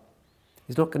wara.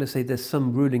 He's not going to say there's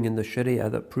some ruling in the Sharia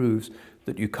that proves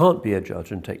that you can't be a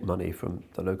judge and take money from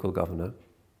the local governor.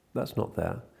 That's not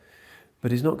there.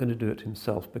 But he's not going to do it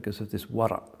himself because of this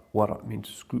wara. Wara means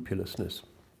scrupulousness.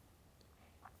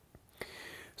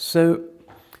 So,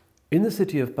 in the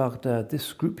city of Baghdad, this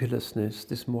scrupulousness,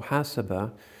 this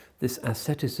muhasabah, this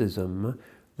asceticism,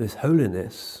 this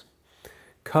holiness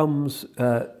comes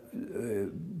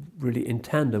really in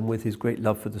tandem with his great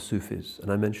love for the Sufis.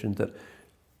 And I mentioned that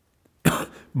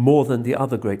more than the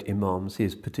other great imams, he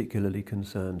is particularly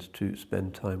concerned to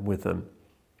spend time with them.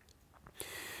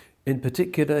 In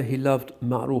particular, he loved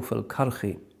Ma'ruf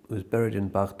al-Karhi, who is buried in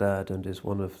Baghdad and is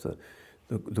one of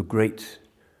the great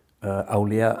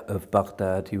awliya of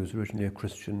Baghdad. He was originally a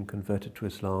Christian, converted to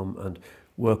Islam, and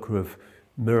worker of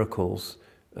miracles,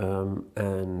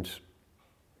 and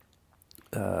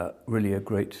really a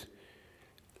great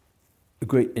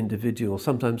individual.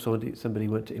 Sometimes somebody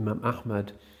went to Imam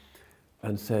Ahmad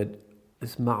and said,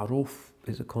 this Ma'ruf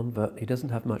is a convert, he doesn't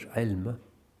have much ilm.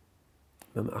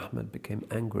 Imam Ahmad became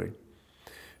angry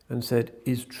and said,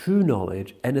 is true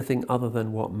knowledge anything other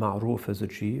than what Ma'ruf has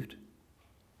achieved?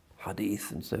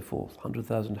 Hadith and so forth,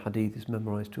 100,000 hadith is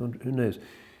memorized, 200, who knows?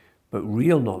 But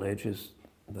real knowledge is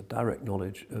the direct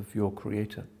knowledge of your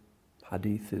creator.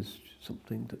 Hadith is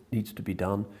something that needs to be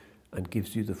done and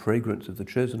gives you the fragrance of the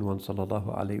chosen one,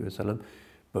 sallallahu alaihi wasallam.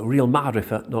 But real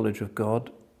ma'rifah, knowledge of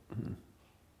God,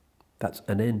 that's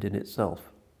an end in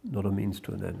itself, not a means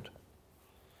to an end.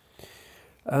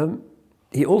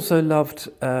 He also loved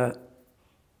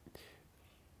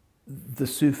the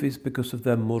Sufis because of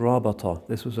their murabata.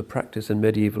 This was a practice in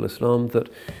medieval Islam that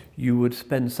you would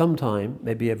spend some time,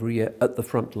 maybe every year, at the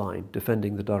front line,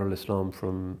 defending the Dar al-Islam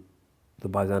from the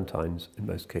Byzantines in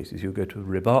most cases. You go to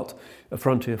Ribat, a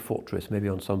frontier fortress, maybe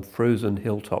on some frozen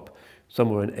hilltop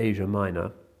somewhere in Asia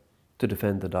Minor, to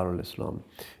defend the Dar al-Islam.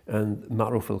 And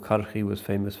Ma'ruf al-Karhi was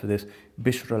famous for this.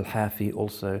 Bishr al-Hafi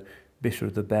also,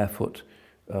 Bishr the Barefoot,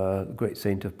 the great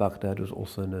saint of Baghdad, was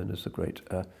also known as the great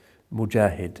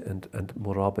Mujahid and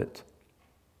Murabit.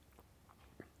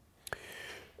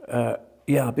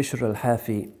 Bishr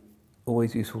al-Hafi,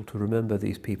 always useful to remember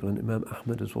these people, and Imam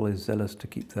Ahmad is always zealous to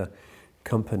keep their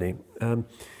company.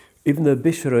 Even though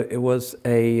Bishr was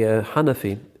a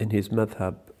Hanafi in his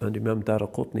madhab, and Imam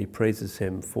Daraqutni praises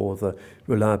him for the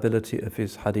reliability of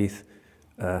his hadith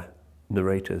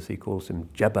narrators. He calls him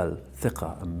Jabal,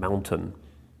 Thiqa, a mountain.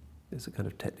 It's a kind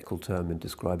of technical term in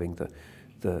describing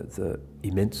the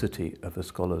immensity of a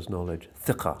scholar's knowledge.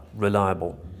 Thiqa,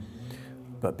 reliable.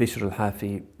 But Bishr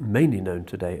al-Hafi, mainly known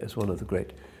today as one of the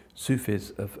great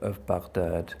Sufis of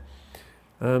Baghdad.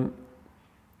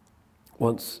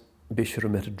 Once Bishr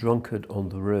met a drunkard on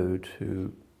the road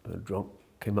who,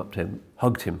 came up to him,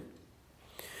 hugged him,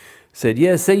 said,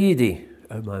 Ya Sayyidi,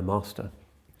 oh my master.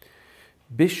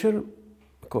 Bishr,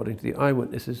 according to the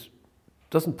eyewitnesses,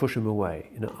 doesn't push him away.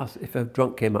 You know, if a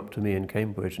drunk came up to me in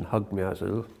Cambridge and hugged me, I said,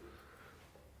 oh,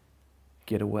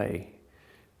 get away.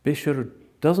 Bishr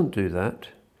doesn't do that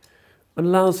and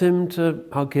allows him to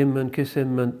hug him and kiss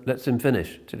him and lets him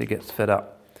finish till he gets fed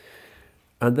up.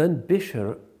 And then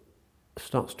Bishr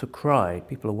starts to cry.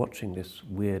 People are watching this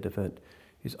weird event.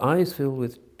 His eyes fill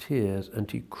with tears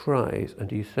and he cries and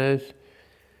he says,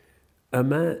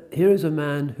 here is a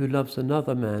man who loves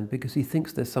another man because he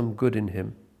thinks there's some good in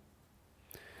him.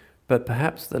 but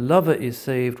perhaps the lover is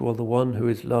saved while the one who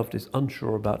is loved is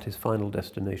unsure about his final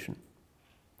destination.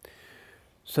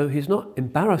 So he's not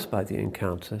embarrassed by the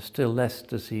encounter, still less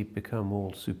does he become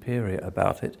all superior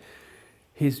about it.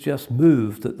 He's just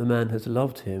moved that the man has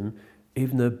loved him,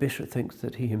 even though Bishr thinks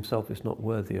that he himself is not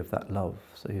worthy of that love.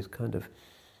 So he's kind of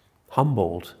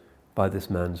humbled by this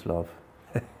man's love.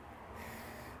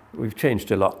 We've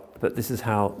changed a lot, but this is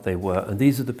how they were. And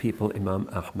these are the people Imam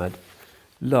Ahmad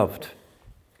loved.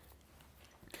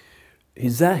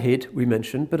 He's Zahid, we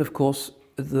mentioned, but of course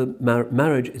the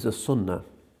marriage is a sunnah.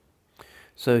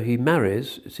 So he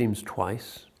marries, it seems,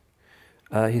 twice.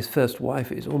 His first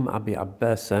wife is Abi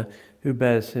Abbasa, who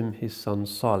bears him his son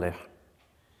Salih.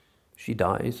 She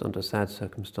dies under sad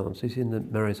circumstances. He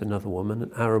marries another woman,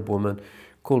 an Arab woman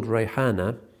called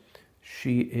Rayhana.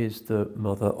 She is the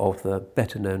mother of the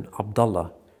better-known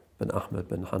Abdallah bin Ahmad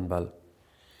bin Hanbal.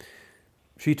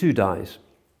 She too dies.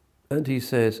 And he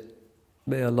says,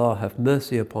 "May Allah have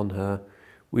mercy upon her.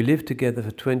 We lived together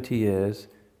for 20 years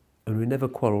and we never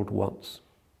quarrelled once."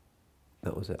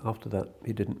 That was it. After that,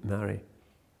 he didn't marry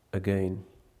again.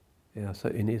 Yeah, so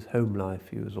in his home life,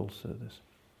 he was also this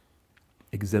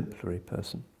exemplary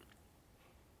person.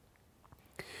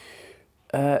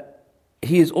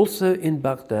 He is also in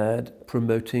Baghdad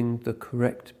promoting the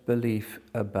correct belief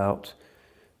about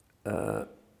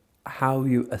how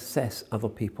you assess other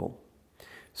people.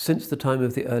 Since the time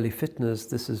of the early fitnas,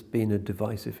 this has been a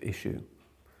divisive issue.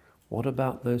 What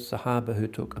about those Sahaba who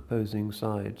took opposing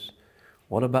sides?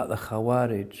 What about the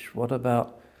Khawarij? What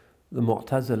about the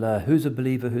Mu'tazila? Who's a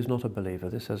believer, who's not a believer?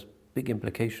 This has big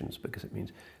implications because it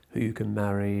means who you can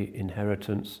marry,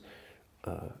 inheritance.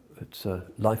 It's a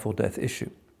life or death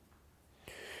issue.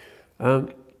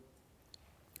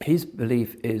 His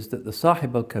belief is that the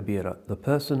Sahib al-Kabira, the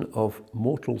person of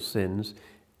mortal sins,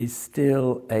 is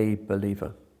still a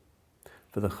believer.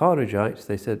 For the Kharijites,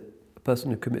 they said a person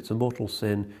who commits a mortal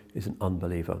sin is an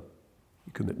unbeliever.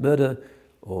 You commit murder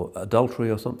or adultery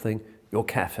or something, you're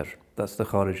kafir. That's the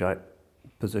Kharijite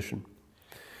position.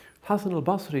 Hasan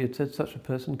al-Basri had said such a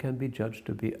person can be judged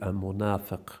to be a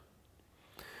munafiq.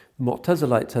 The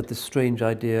Mu'tazilites had this strange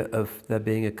idea of there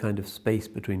being a kind of space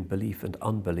between belief and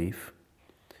unbelief.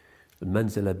 The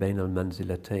manzila bain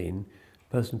al-manzilatayn.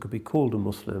 A person could be called a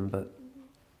Muslim, but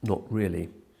not really.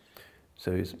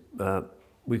 So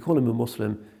we call him a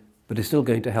Muslim, but he's still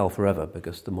going to hell forever,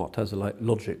 because the Mu'tazilite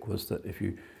logic was that if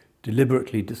you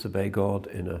deliberately disobey God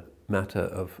in a matter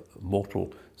of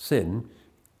mortal sin,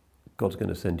 God's going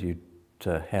to send you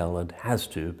to hell, and has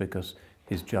to, because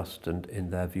he's just, and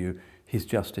in their view, his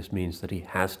justice means that he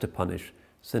has to punish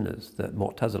sinners. The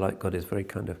Mu'tazilite God is very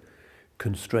kind of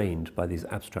constrained by these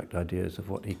abstract ideas of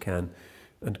what he can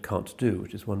and can't do,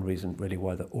 which is one reason really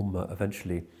why the Ummah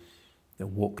eventually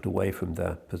walked away from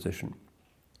their position.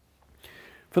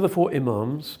 For the four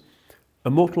Imams, a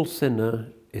mortal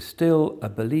sinner is still a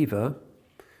believer,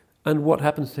 and what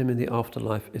happens to him in the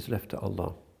afterlife is left to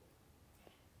Allah.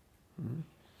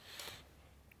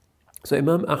 So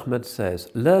Imam Ahmad says,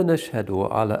 لا نشهد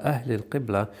على أهل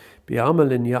القبلة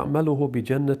بعمل يعمله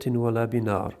بجنة ولا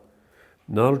بنار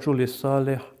نرجو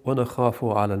للصالح ونخاف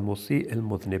على المسيء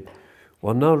المذنب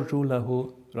ونرجو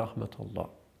له رحمة الله.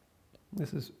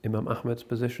 This is Imam Ahmad's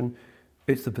position.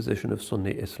 It's the position of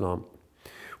Sunni Islam.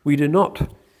 We do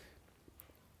not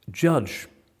judge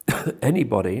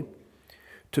anybody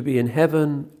to be in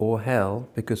heaven or hell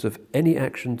because of any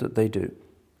action that they do.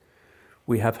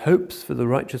 We have hopes for the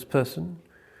righteous person.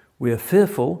 We are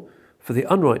fearful for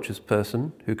the unrighteous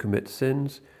person who commits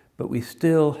sins, but we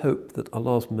still hope that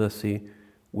Allah's mercy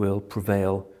will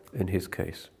prevail in his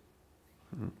case.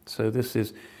 So this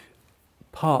is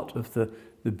part of the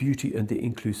beauty and the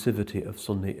inclusivity of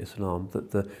Sunni Islam,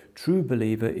 that the true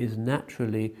believer is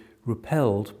naturally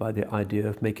repelled by the idea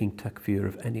of making takfir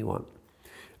of anyone.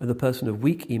 And the person of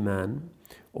weak iman,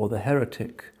 or the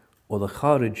heretic, or the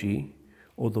khariji,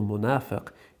 or the munafiq,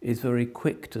 is very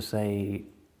quick to say,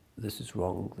 this is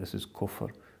wrong, this is kufr.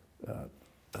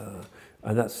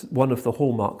 And that's one of the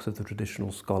hallmarks of the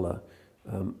traditional scholar,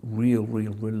 real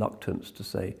reluctance to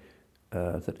say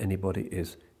that anybody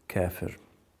is kafir.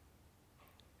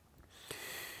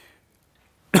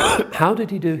 How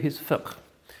did he do his fiqh?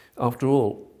 After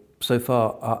all, so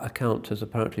far our account has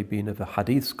apparently been of a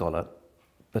hadith scholar,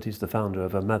 but he's the founder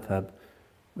of a madhab,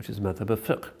 which is a madhab of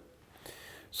fiqh.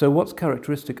 So what's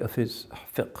characteristic of his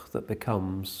fiqh that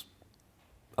becomes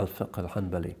al-fiqh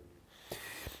al-Hanbali?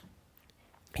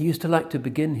 He used to like to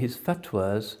begin his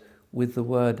fatwas with the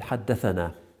word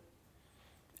haddathana.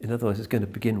 In other words, it's going to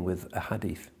begin with a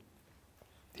hadith.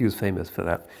 He was famous for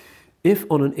that. If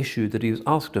on an issue that he was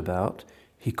asked about,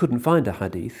 he couldn't find a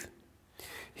hadith,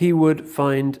 he would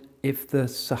find if the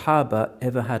Sahaba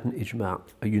ever had an ijma',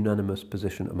 a unanimous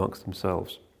position amongst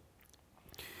themselves.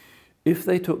 If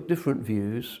they took different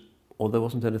views, or there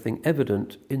wasn't anything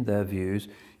evident in their views,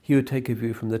 he would take a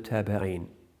view from the tabi'een,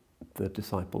 the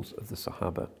disciples of the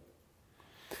Sahaba.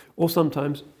 Or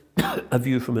sometimes a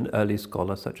view from an early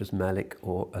scholar such as Malik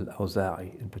or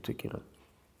Al-Awza'i in particular.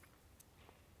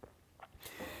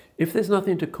 If there's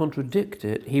nothing to contradict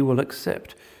it, he will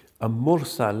accept a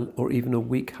mursal or even a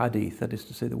weak hadith, that is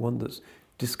to say the one that's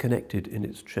disconnected in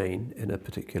its chain in a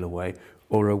particular way,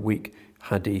 or a weak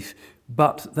hadith,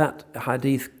 but that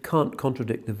hadith can't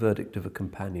contradict the verdict of a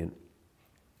companion.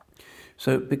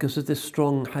 So because of this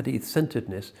strong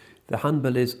hadith-centeredness, the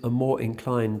Hanbalis are more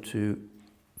inclined to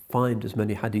find as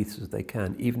many hadiths as they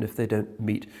can, even if they don't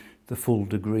meet the full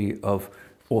degree of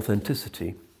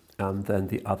authenticity than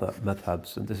the other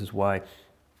madhabs. And this is why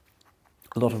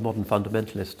a lot of modern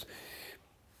fundamentalists,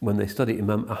 when they study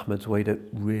Imam Ahmad's way, don't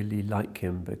really like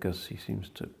him, because he seems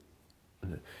to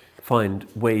find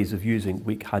ways of using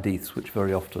weak hadiths which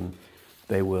very often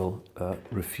they will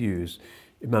refuse.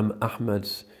 Imam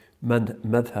Ahmad's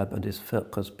madhab and his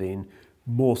fiqh has been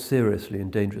more seriously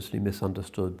and dangerously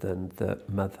misunderstood than the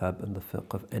madhab and the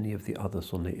fiqh of any of the other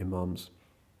Sunni imams.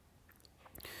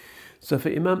 So for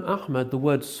Imam Ahmad, the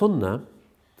word sunnah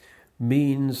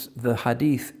means the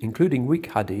hadith, including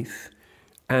weak hadith,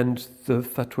 and the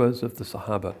fatwas of the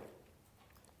Sahaba.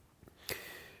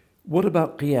 What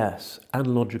about qiyas,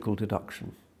 analogical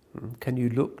deduction? Can you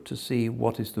look to see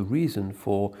what is the reason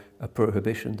for a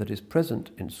prohibition that is present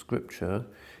in Scripture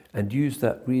and use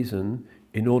that reason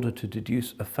in order to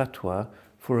deduce a fatwa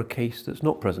for a case that's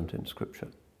not present in Scripture?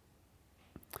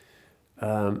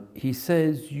 He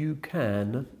says you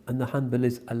can, and the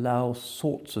Hanbalis allow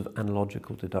sorts of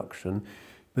analogical deduction,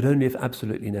 but only if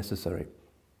absolutely necessary,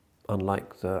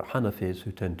 unlike the Hanafis,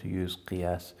 who tend to use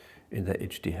qiyas in their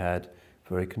ijtihad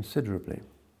very considerably.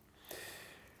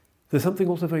 There's something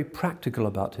also very practical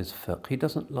about his fiqh. He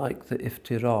doesn't like the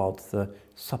iftirad, the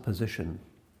supposition.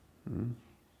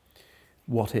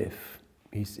 What if?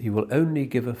 He will only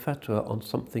give a fatwa on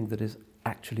something that has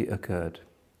actually occurred,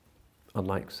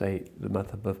 unlike, say, the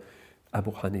madhab of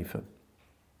Abu Hanifa.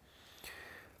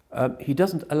 He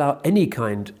doesn't allow any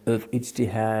kind of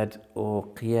ijtihad or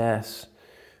qiyas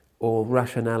or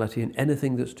rationality in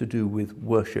anything that's to do with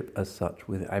worship as such,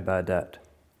 with ibadat.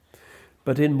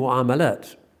 But in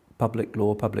mu'amalat, public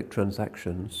law, public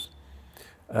transactions,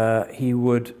 he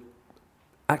would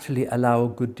actually allow a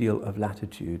good deal of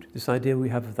latitude. This idea we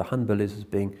have of the Hanbalis as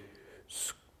being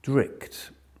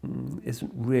strict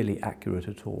isn't really accurate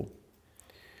at all.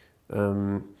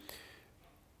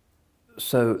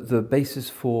 So the basis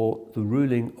for the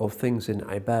ruling of things in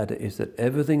ibadah is that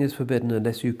everything is forbidden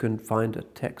unless you can find a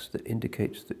text that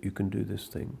indicates that you can do this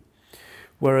thing.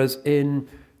 Whereas in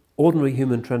ordinary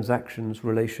human transactions,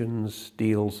 relations,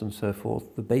 deals and so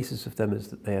forth, the basis of them is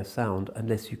that they are sound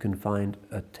unless you can find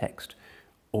a text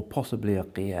or possibly a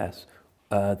qiyas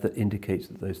that indicates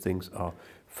that those things are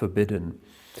forbidden.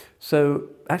 So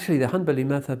actually the Hanbali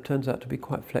madhab turns out to be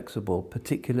quite flexible,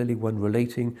 particularly when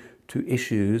relating to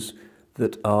issues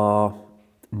that are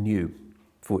new,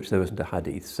 for which there isn't a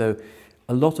hadith. So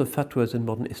a lot of fatwas in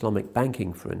modern Islamic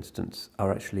banking, for instance,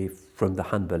 are actually from the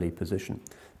Hanbali position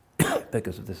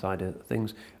because of this idea that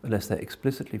things, unless they're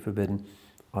explicitly forbidden,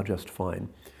 are just fine.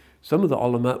 Some of the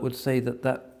ulama would say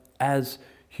that as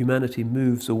humanity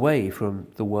moves away from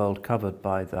the world covered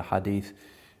by the hadith,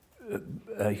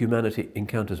 humanity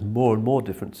encounters more and more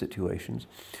different situations,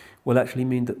 will actually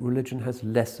mean that religion has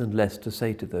less and less to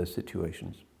say to those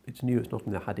situations. It's new, it's not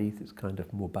in the hadith, it's kind of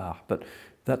mubah, but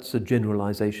that's a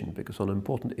generalization, because on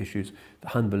important issues, the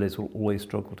Hanbalis will always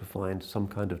struggle to find some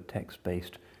kind of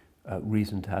text-based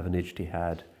reason to have an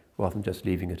ijtihad, rather than just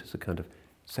leaving it as a kind of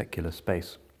secular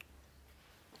space.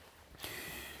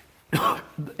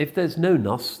 If there's no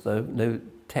nas, though, no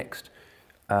text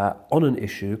on an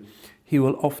issue, he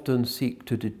will often seek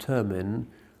to determine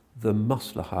the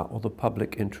maslahah, or the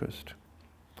public interest.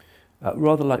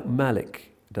 Rather like Malik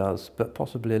does, but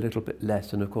possibly a little bit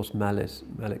less. And of course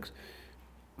Malik's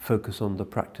focus on the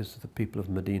practice of the people of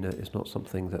Medina is not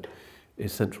something that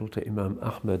is central to Imam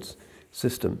Ahmad's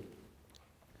system.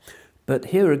 But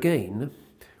here again,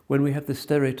 when we have the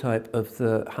stereotype of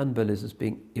the Hanbalis as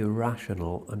being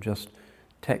irrational and just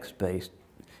text-based,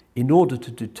 in order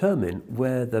to determine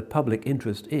where the public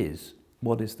interest is,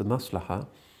 what is the maslahah,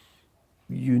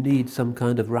 you need some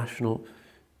kind of rational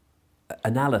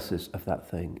analysis of that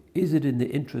thing. Is it in the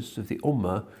interests of the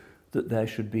ummah that there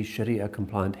should be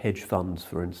Sharia-compliant hedge funds,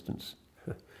 for instance?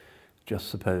 Just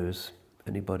suppose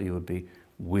anybody would be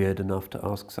weird enough to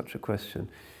ask such a question.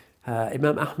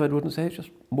 Imam Ahmad wouldn't say it's just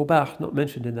mubah, not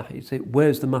mentioned in that. He'd say,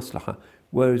 where's the maslahah?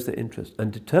 Where is the interest?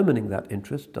 And determining that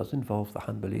interest does involve the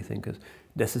Hanbali thinkers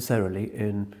necessarily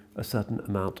in a certain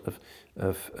amount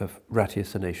of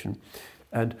ratiocination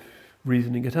and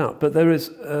reasoning it out. But there is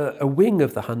a wing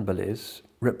of the Hanbalis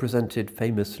represented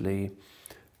famously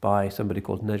by somebody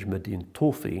called Najmuddin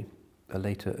Tufi, a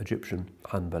later Egyptian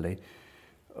Hanbali,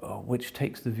 which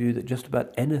takes the view that just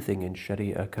about anything in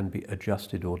Sharia can be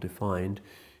adjusted or defined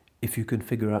if you can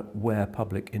figure out where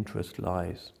public interest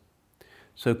lies.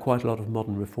 So quite a lot of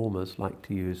modern reformers like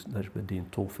to use Najmuddin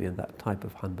Tufi and that type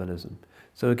of Hanbalism.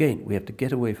 So again, we have to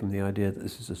get away from the idea that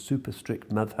this is a super strict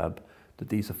madhab, that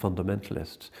these are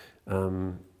fundamentalists,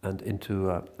 and into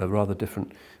a rather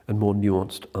different and more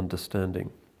nuanced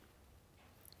understanding.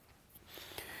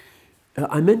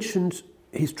 I mentioned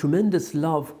his tremendous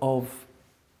love of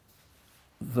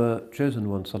the chosen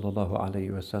one, sallallahu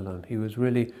alaihi wasallam. He was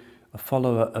really a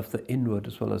follower of the inward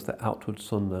as well as the outward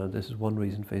sunnah. This is one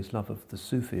reason for his love of the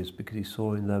Sufis, because he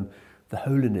saw in them the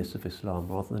holiness of Islam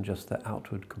rather than just their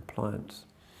outward compliance.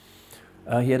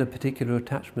 He had a particular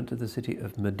attachment to the city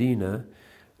of Medina.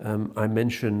 I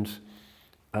mentioned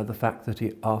the fact that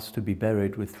he asked to be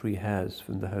buried with 3 hairs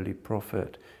from the Holy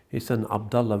Prophet. His son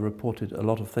Abdallah reported a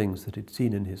lot of things that he'd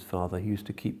seen in his father. He used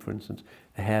to keep, for instance,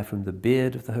 a hair from the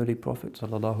beard of the Holy Prophet,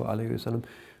 sallallahu alaihi wasallam,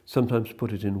 sometimes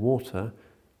put it in water,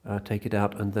 take it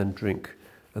out and then drink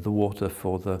the water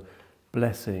for the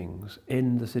blessings.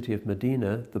 In the city of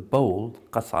Medina, the bowl,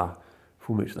 qas'a,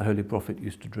 from which the Holy Prophet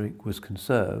used to drink, was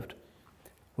conserved.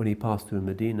 When he passed through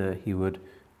Medina, he would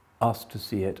ask to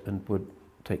see it and would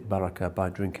take barakah by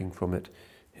drinking from it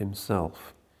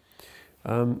himself.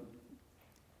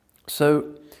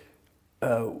 So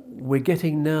we're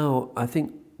getting now, I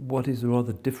think, what is a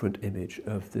rather different image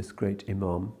of this great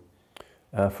Imam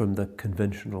from the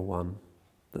conventional one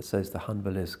that says the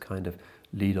Hanbalis kind of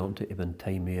lead on to Ibn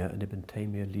Taymiyyah, and Ibn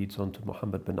Taymiyyah leads on to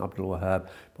Muhammad bin Abdul Wahhab.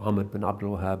 Muhammad bin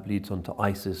Abdul Wahhab leads on to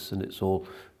ISIS, and it's all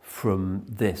from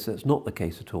this. That's not the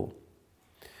case at all.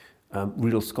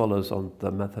 Real scholars on the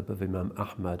madhab of Imam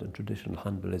Ahmad and traditional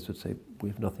Hanbalis would say, we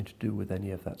have nothing to do with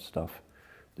any of that stuff.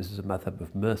 This is a madhab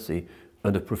of mercy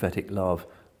and of prophetic love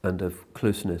and of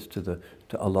closeness to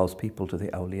Allah's people, to the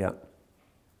awliya.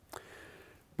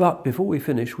 But before we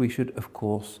finish, we should, of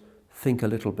course, think a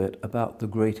little bit about the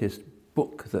greatest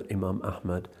book that Imam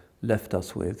Ahmad left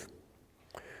us with,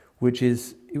 which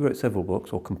is, he wrote several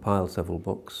books, or compiled several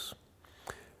books,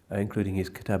 including his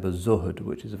Kitab al-Zuhd,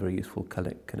 which is a very useful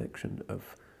collection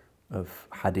of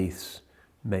hadiths,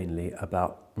 mainly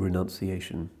about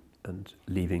renunciation and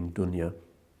leaving dunya.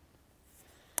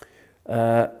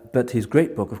 But his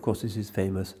great book, of course, is his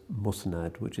famous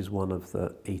Musnad, which is one of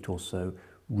the 8 or so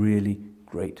really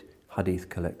great hadith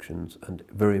collections, and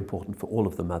very important for all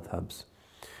of the madhabs,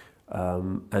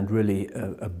 and really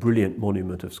a brilliant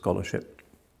monument of scholarship.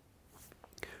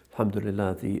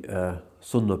 Alhamdulillah, the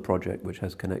Sunnah project, which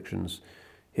has connections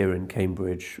here in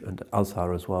Cambridge and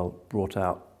Azhar as well, brought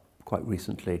out quite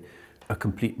recently a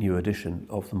complete new edition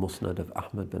of the Musnad of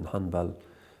Ahmad bin Hanbal,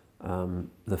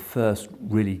 the first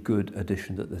really good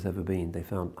edition that there's ever been. They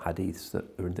found hadiths that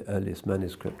are in the earliest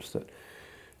manuscripts that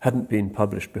hadn't been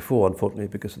published before, unfortunately,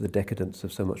 because of the decadence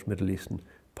of so much Middle Eastern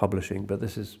publishing. But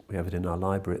this is, we have it in our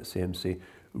library at CMC,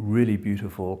 really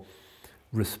beautiful,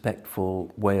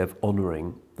 respectful way of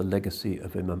honouring the legacy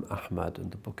of Imam Ahmad,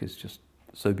 and the book is just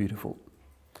so beautiful.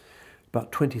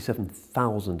 About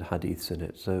 27,000 hadiths in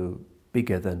it, so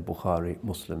bigger than Bukhari,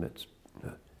 Muslim. It's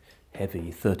heavy,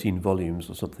 13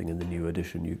 volumes or something in the new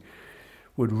edition. You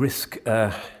would risk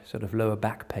sort of lower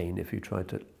back pain if you tried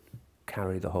to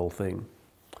carry the whole thing.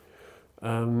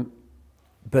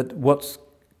 But what's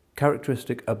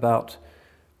characteristic about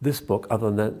this book,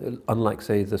 other than, unlike,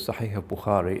 say, the Sahih of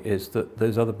Bukhari, is that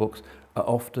those other books are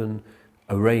often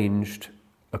arranged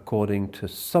according to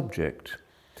subject.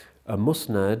 A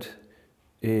Musnad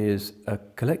is a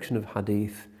collection of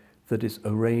hadith that is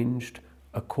arranged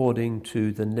according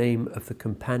to the name of the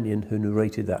companion who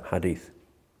narrated that hadith.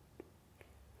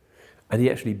 And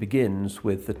he actually begins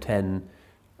with the 10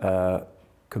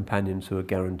 companions who are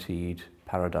guaranteed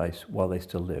paradise while they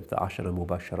still live, the Ashara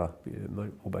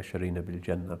Mubasharina bil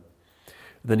Jannah.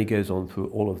 Then he goes on through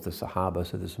all of the Sahaba,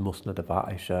 so there's a Musnad of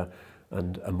Aisha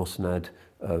and a Musnad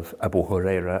of Abu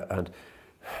Huraira, and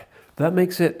that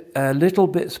makes it a little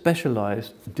bit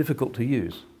specialized, difficult to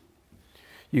use.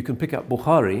 You can pick up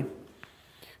Bukhari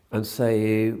and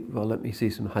say, well, let me see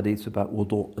some hadiths about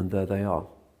wudu, and there they are.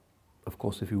 Of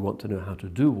course, if you want to know how to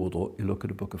do wudu, you look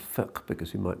at a book of fiqh,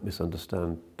 because you might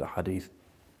misunderstand the hadith.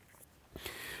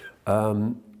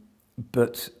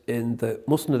 But in the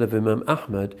Musnad of Imam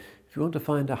Ahmad, If you want to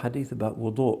find a hadith about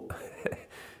wudu,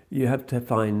 you have to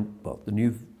find, well, the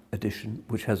new edition,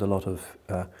 which has a lot of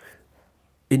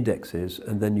indexes,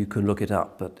 and then you can look it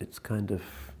up, but it's kind of,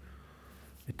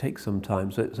 it takes some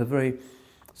time. So it's a very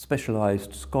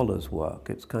specialized scholar's work.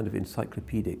 It's kind of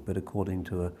encyclopedic, but according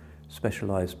to a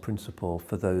specialized principle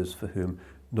for those for whom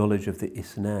knowledge of the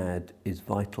isnad is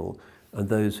vital, and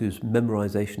those whose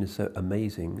memorization is so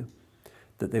amazing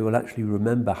that they will actually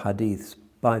remember hadiths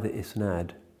by the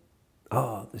isnad.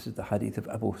 This is the hadith of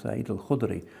Abu Sa'id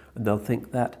al-Khudri, and they'll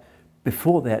think that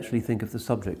before they actually think of the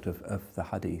subject of the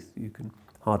hadith. You can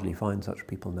hardly find such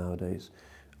people nowadays,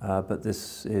 but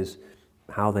this is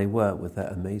how they were with their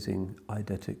amazing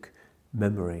eidetic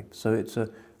memory. So it's a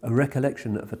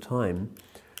recollection of a time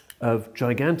of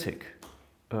gigantic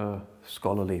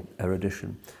scholarly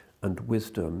erudition and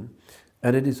wisdom,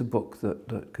 and it is a book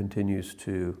that continues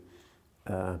to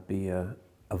be a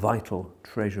vital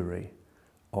treasury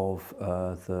of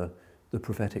the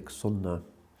prophetic sunnah.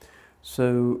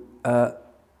 So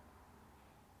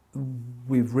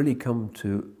we've really come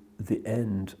to the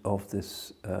end of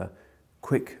this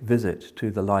quick visit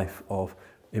to the life of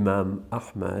Imam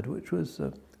Ahmad, which was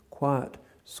a quiet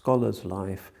scholar's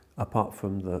life apart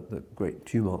from the great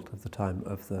tumult of the time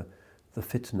of the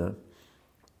fitna.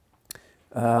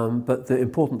 But the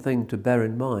important thing to bear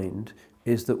in mind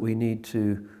is that we need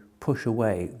to push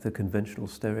away the conventional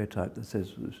stereotype that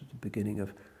says this is the beginning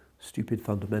of stupid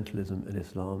fundamentalism in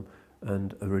Islam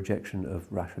and a rejection of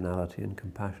rationality and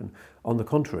compassion. On the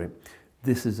contrary,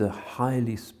 this is a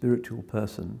highly spiritual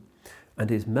person,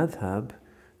 and his madhab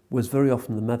was very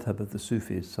often the madhab of the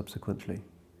Sufis subsequently,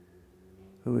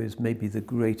 who is maybe the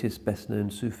greatest, best-known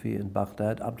Sufi in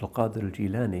Baghdad, Abdal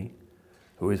al-Jilani,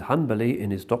 who is Hanbali in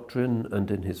his doctrine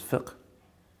and in his fiqh.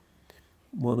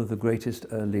 One of the greatest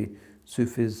early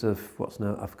Sufis of what's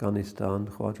now Afghanistan,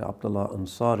 Khwaja Abdullah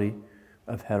Ansari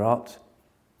of Herat,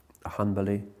 a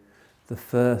Hanbali. The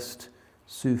first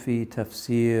Sufi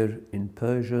tafsir in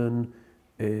Persian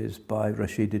is by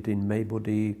Rashiduddin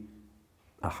Maybudi,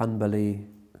 a Hanbali.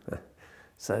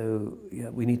 So yeah,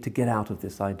 we need to get out of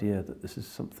this idea that this is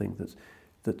something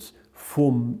that's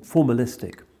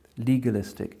formalistic,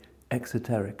 legalistic,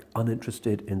 exoteric,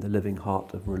 uninterested in the living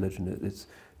heart of religion. It's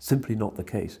simply not the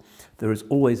case. There is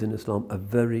always in Islam a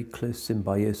very close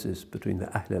symbiosis between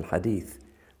the Ahl al-Hadith,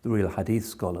 the real Hadith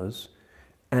scholars,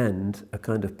 and a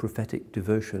kind of prophetic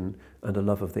devotion and a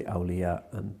love of the awliya.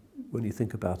 And when you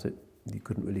think about it, you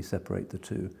couldn't really separate the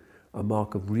two. A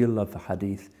mark of real love for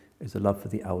Hadith is a love for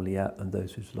the awliya and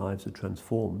those whose lives are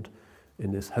transformed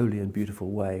in this holy and beautiful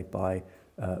way by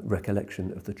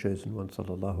recollection of the chosen one,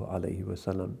 sallallahu alaihi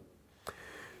wasallam.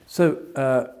 So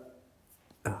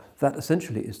that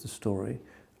essentially is the story,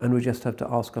 and we just have to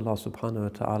ask Allah subhanahu wa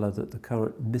ta'ala that the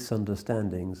current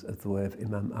misunderstandings of the way of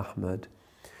Imam Ahmad,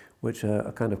 which are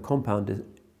a kind of compound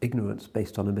ignorance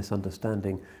based on a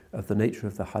misunderstanding of the nature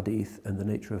of the hadith and the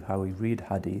nature of how we read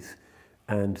hadith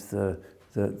and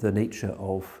the nature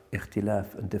of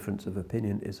ikhtilaf and difference of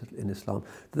opinion is in Islam,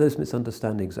 that those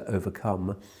misunderstandings are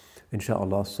overcome,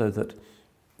 inshallah, so that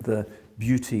the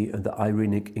beauty and the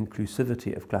ironic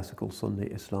inclusivity of classical Sunni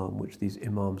Islam, which these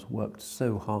imams worked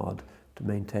so hard to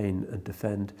maintain and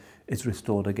defend, is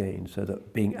restored again, so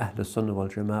that being Ahl Sunnah wal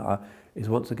Jama'ah is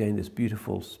once again this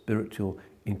beautiful, spiritual,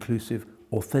 inclusive,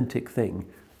 authentic thing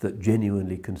that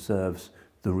genuinely conserves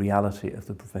the reality of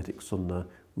the prophetic Sunnah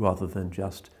rather than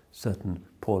just certain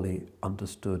poorly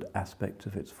understood aspects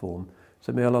of its form.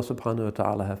 So may Allah subhanahu wa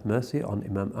ta'ala have mercy on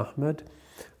Imam Ahmad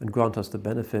and grant us the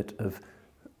benefit of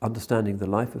understanding the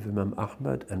life of Imam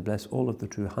Ahmad, and bless all of the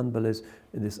true Hanbalis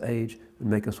in this age, and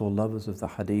make us all lovers of the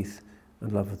hadith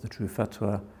and love of the true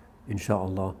fatwa,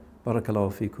 insha'Allah.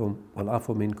 Barakallahu feekum, wal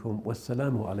afu minkum,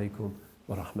 wassalamu alaikum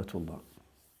wa rahmatullah.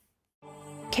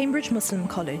 Cambridge Muslim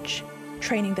College,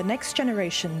 training the next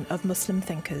generation of Muslim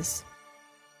thinkers.